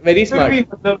 But very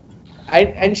smart.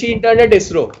 And she interned at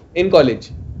ISRO in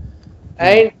college.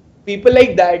 And people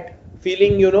like that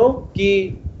feeling कि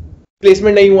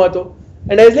placement नहीं हुआ तो,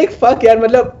 and I was like fuck यार,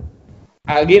 मतलब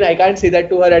again I can't say that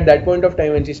to her at that point of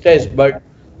time when she's stressed, but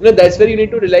that's where you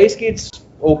need to realize कि it's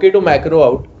okay to macro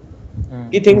out,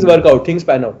 कि things work out, things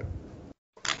pan out,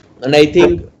 and I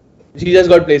think she just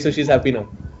got placed, so she's happy now.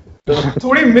 So,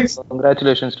 थोड़ी mix.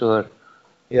 Congratulations to her.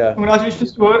 Yeah.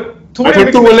 Congratulations to her. I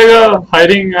thought तू बोलेगा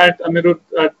hiring at Anirudh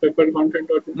at Pepper Content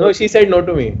or something. No, she said no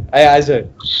to me. I asked her.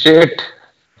 Shit.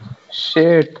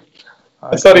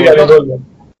 Sorry यार बोल दो.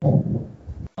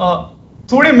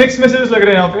 थोड़े mix messages लग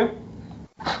रहे हैं यहाँ पे,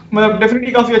 मतलब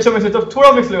डेफिनेटली काफी अच्छा मैसेज था,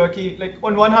 थोड़ा मिक्स लगा कि like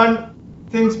on one hand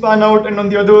things pan out and on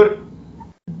the other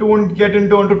don't get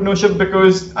into entrepreneurship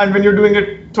because and when you are doing it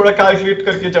थोड़ा कैलकुलेट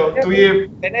करके जाओ. तो ये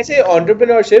when I say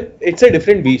entrepreneurship, it's a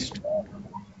different beast.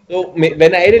 So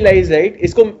when I realize, right,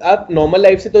 इसको आप normal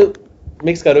life से तो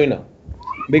mix करो ही ना,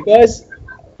 because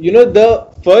the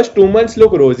first 2 months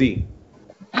look rosy,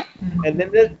 and then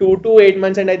the 2 to 8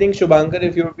 months, and I think Shubhankar,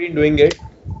 if you've been doing it,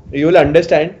 you will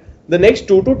understand the next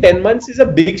 2 to 10 months is a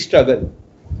big struggle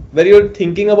where you're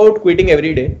thinking about quitting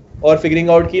every day or figuring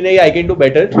out कि नहीं I can do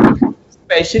better,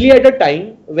 especially at a time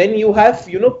when you have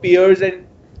peers, and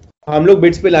हम लोग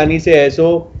bits Pilani से है, so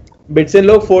bits इन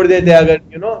लोग फोड़ देते हैं अगर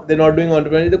they're not doing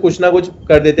entrepreneurship, तो कुछ ना कुछ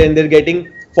कर देते हैं, they're getting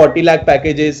 40 lakh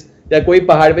packages, या कोई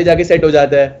पहाड़ पे जाके सेट हो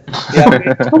जाता है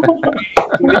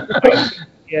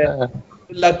या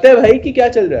लगता है भाई कि क्या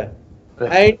चल रहा है,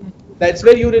 and that's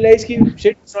where you realize कि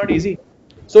shit, it's not easy.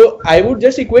 So I would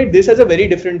just equate this as a very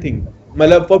different thing.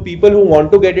 मतलब for people who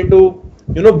want to get into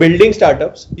building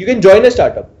startups, you can join a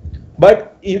startup,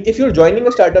 but if you're joining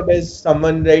a startup as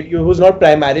someone, right, who's not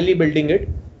primarily building it,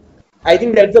 I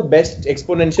think that's the best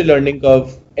exponential learning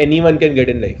curve anyone can get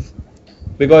in life,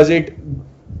 because it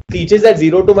teaches that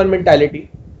 0 to 1 mentality,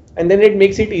 and then it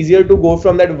makes it easier to go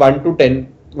from that 1 to 10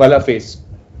 wala face.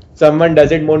 Someone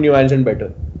does it more nuanced and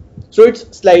better. So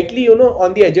it's slightly,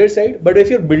 on the edger side. But if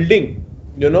you're building,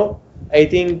 I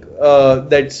think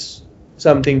that's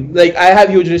something like I have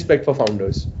huge respect for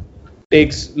founders.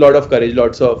 Takes a lot of courage,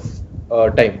 lots of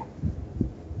time.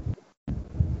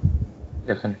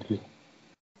 Definitely.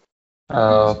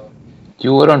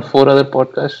 You were on 4 other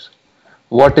podcasts.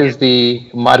 What is the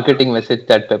marketing message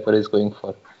that Pepper is going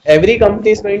for? Every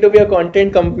company is going to be a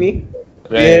content company.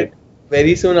 We're Right.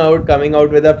 very soon coming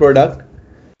out with a product,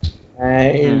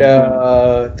 and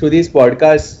through these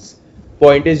podcasts,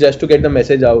 point is just to get the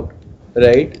message out,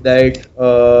 right? That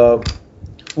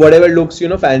whatever looks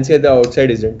fancy at the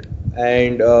outside isn't,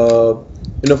 and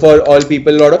for all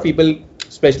people, a lot of people,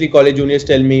 especially college juniors,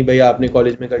 tell me, "Bhaiya, आपने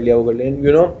college में कर लिया वो कर लिया," and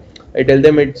I tell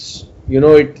them it's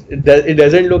it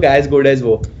doesn't look as good as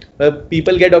वो. But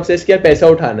people get obsessed कि यार पैसा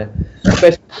उठाना है.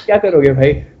 पैसा क्या करोगे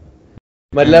भाई?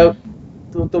 मतलब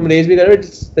तुम रेस भी करो,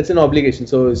 that's an obligation.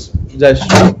 So it's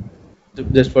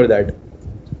just for that.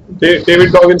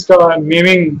 David Goggins का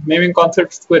naming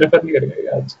concepts कोई refer नहीं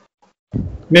करेगा आज.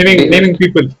 Naming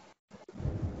people.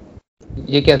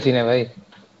 ये क्या सीन है भाई?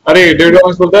 अरे David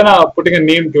Goggins बोलता है ना, putting a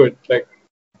name to it, like.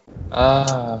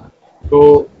 So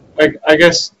I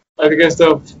guess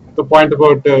the point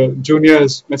about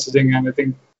juniors messaging, and I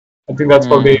think that's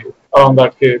probably around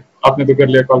that के आपने तो कर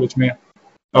लिया college में.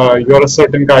 You're a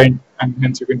certain kind, and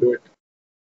hence you can do it.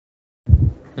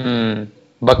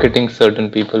 Bucketing certain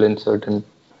people in certain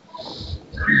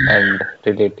and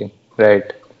relating.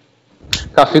 Right.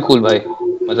 काफी cool भाई.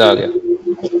 मजा आ गया.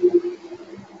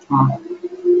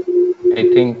 I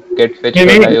think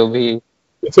getfetch.io भी.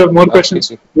 If you have more questions,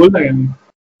 बोलना है.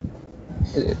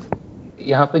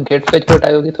 यहाँ पे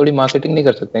getfetch.io की थोड़ी मार्केटिंग नहीं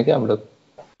कर सकते हैं क्या हम लोग?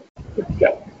 क्या?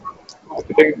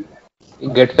 Marketing.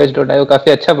 Getfetch.io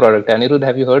काफी अच्छा प्रोडक्ट है. Anirudh,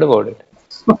 have you heard about it?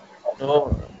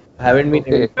 No, haven't been.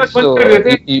 Okay. So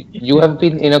you have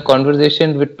been in a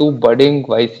conversation with two budding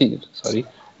sorry,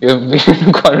 you have been in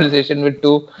a conversation with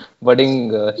two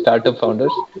budding startup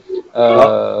founders,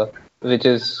 which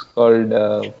is called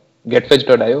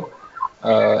getfetch.io,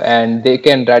 and they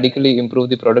can radically improve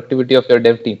the productivity of your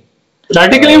dev team.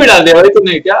 Radically भी डाल दिया भाई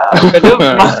तुमने क्या?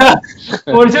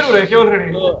 Origin हो रहा है क्या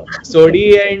already? Sodi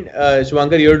and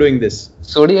Shubhankar, you're doing this.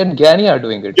 Sodi and Gyani are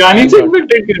doing it. Gyani से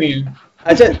invented क्यों नहीं है?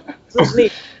 अच्छा, so नहीं,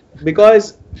 because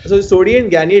Sodi and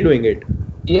Gyani are doing it.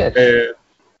 Yes. Oh.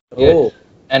 Yes.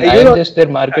 And I am just their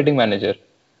marketing manager.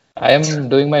 I am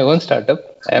doing my own startup.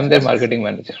 I am their marketing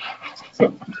manager.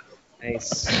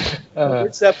 Nice.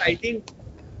 Good stuff. I think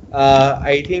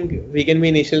we can be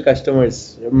initial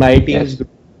customers. My team's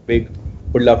big.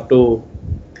 Would love to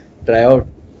try out.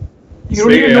 You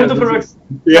don't even know the products.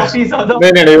 Yeah. काफी ज़्यादा.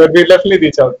 No, but we'll definitely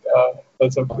reach out.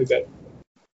 That's something that.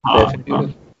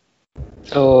 Definitely.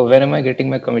 So when am I getting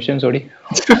my commission, Sodi?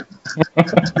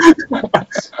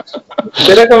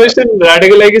 तेरा commission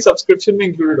radical है कि subscription में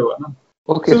included होगा ना?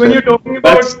 Okay. So when you're talking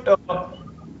about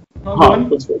हाँ,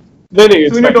 कुछ नहीं,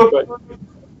 so when you're talking about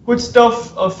कुछ stuff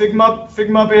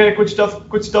Figma पे है, कुछ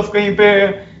stuff कहीं पे है,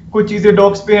 कुछ चीजें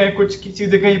Docs पे है, कुछ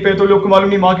चीजें कहीं पे, तो लोग को मालूम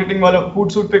नहीं marketing वाला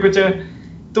Hootsuite पे कुछ है,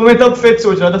 तो मैं तब Fetch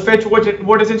सोच रहा था. Fetch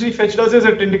what essentially Fetch does is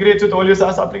it integrates with all your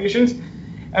SaaS applications,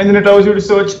 and then it allows you to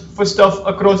search for stuff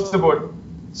across the board.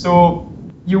 So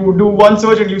you do one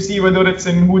search and you see whether it's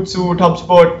in Hootsuite,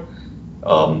 HubSpot,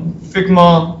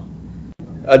 Figma.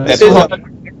 This is a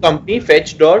company,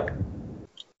 Fetch.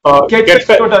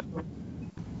 Getfetch.io.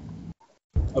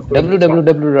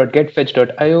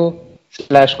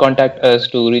 www.getfetch.io/contact us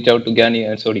to reach out to Gyani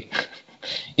and Sodi.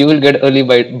 You will get early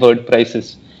bird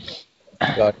prices.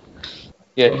 God.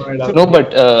 Yes. No,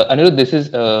 but Anirudh, this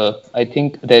is I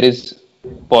think there is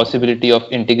possibility of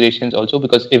integrations also,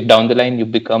 because if down the line you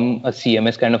become a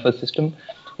CMS kind of a system,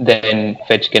 then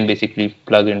Fetch can basically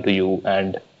plug into you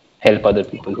and help other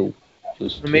people who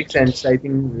use It makes sense. I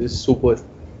think it's super.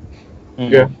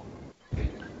 Yeah.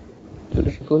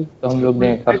 Beautiful. तो हम लोग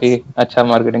ने काफी अच्छा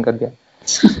marketing कर दिया.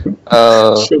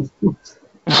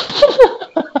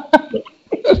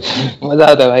 मजा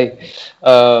आता है भाई.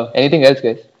 Anything else,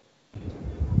 guys?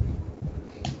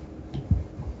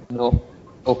 No.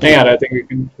 Okay. नहीं, I think we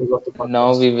can close off the podcast.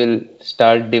 Now we will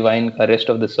start divine the rest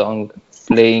of the song,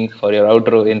 playing for your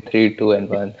outro in 3, 2, and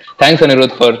 1. Thanks,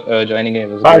 Anirudh, for joining in. It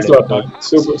was a Thanks a great lot,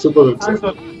 episode. man. Super good. Thanks a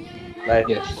lot. Right.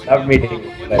 Yes. Love meeting.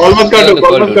 Right. Almost Stay on the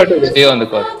call, got dude. to. Stay on the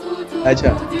call.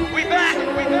 Acha.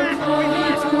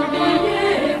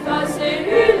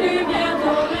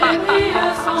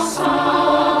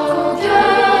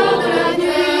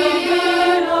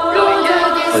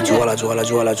 ज्वाला ज्वाला ज्वाला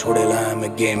ज्वाला छोड़े लाया मैं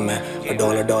game में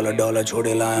dollar dollar dollar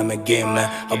छोड़े लाया मैं game में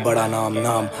अब बड़ा नाम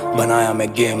नाम बनाया मैं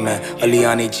गेम में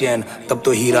अलियानी चैन तब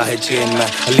तो हीरा है चेन में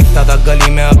लिखता था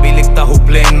गली में अभी लिखता हूँ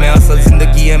प्लेन में असल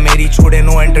जिंदगी है मेरी छोड़े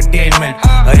नो एंटरटेनमेंट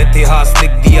इतिहास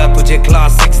लिख दिया तुझे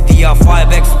क्लास 6 दिया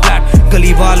 5x फ्लैट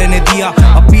गली वाले ने दिया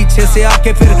अब पीछे से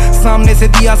आके फिर सामने से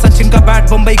दिया सचिन का बैट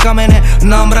बम्बई का मैंने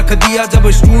नाम रख दिया जब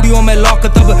स्टूडियो में लॉक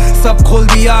तब सब खोल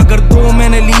दिया अगर 2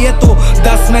 मैंने लिए तो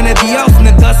 10 मैंने दिया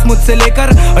उसने 10 मुझसे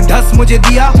लेकर 10 मुझे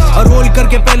दिया और रोल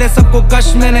करके पहले सबको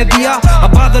कश मैंने दिया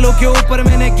अब बादलों के ऊपर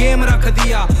मैंने गेम रख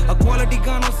दिया क्वालिटी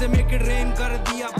गानों से मेक इट रेन कर दिया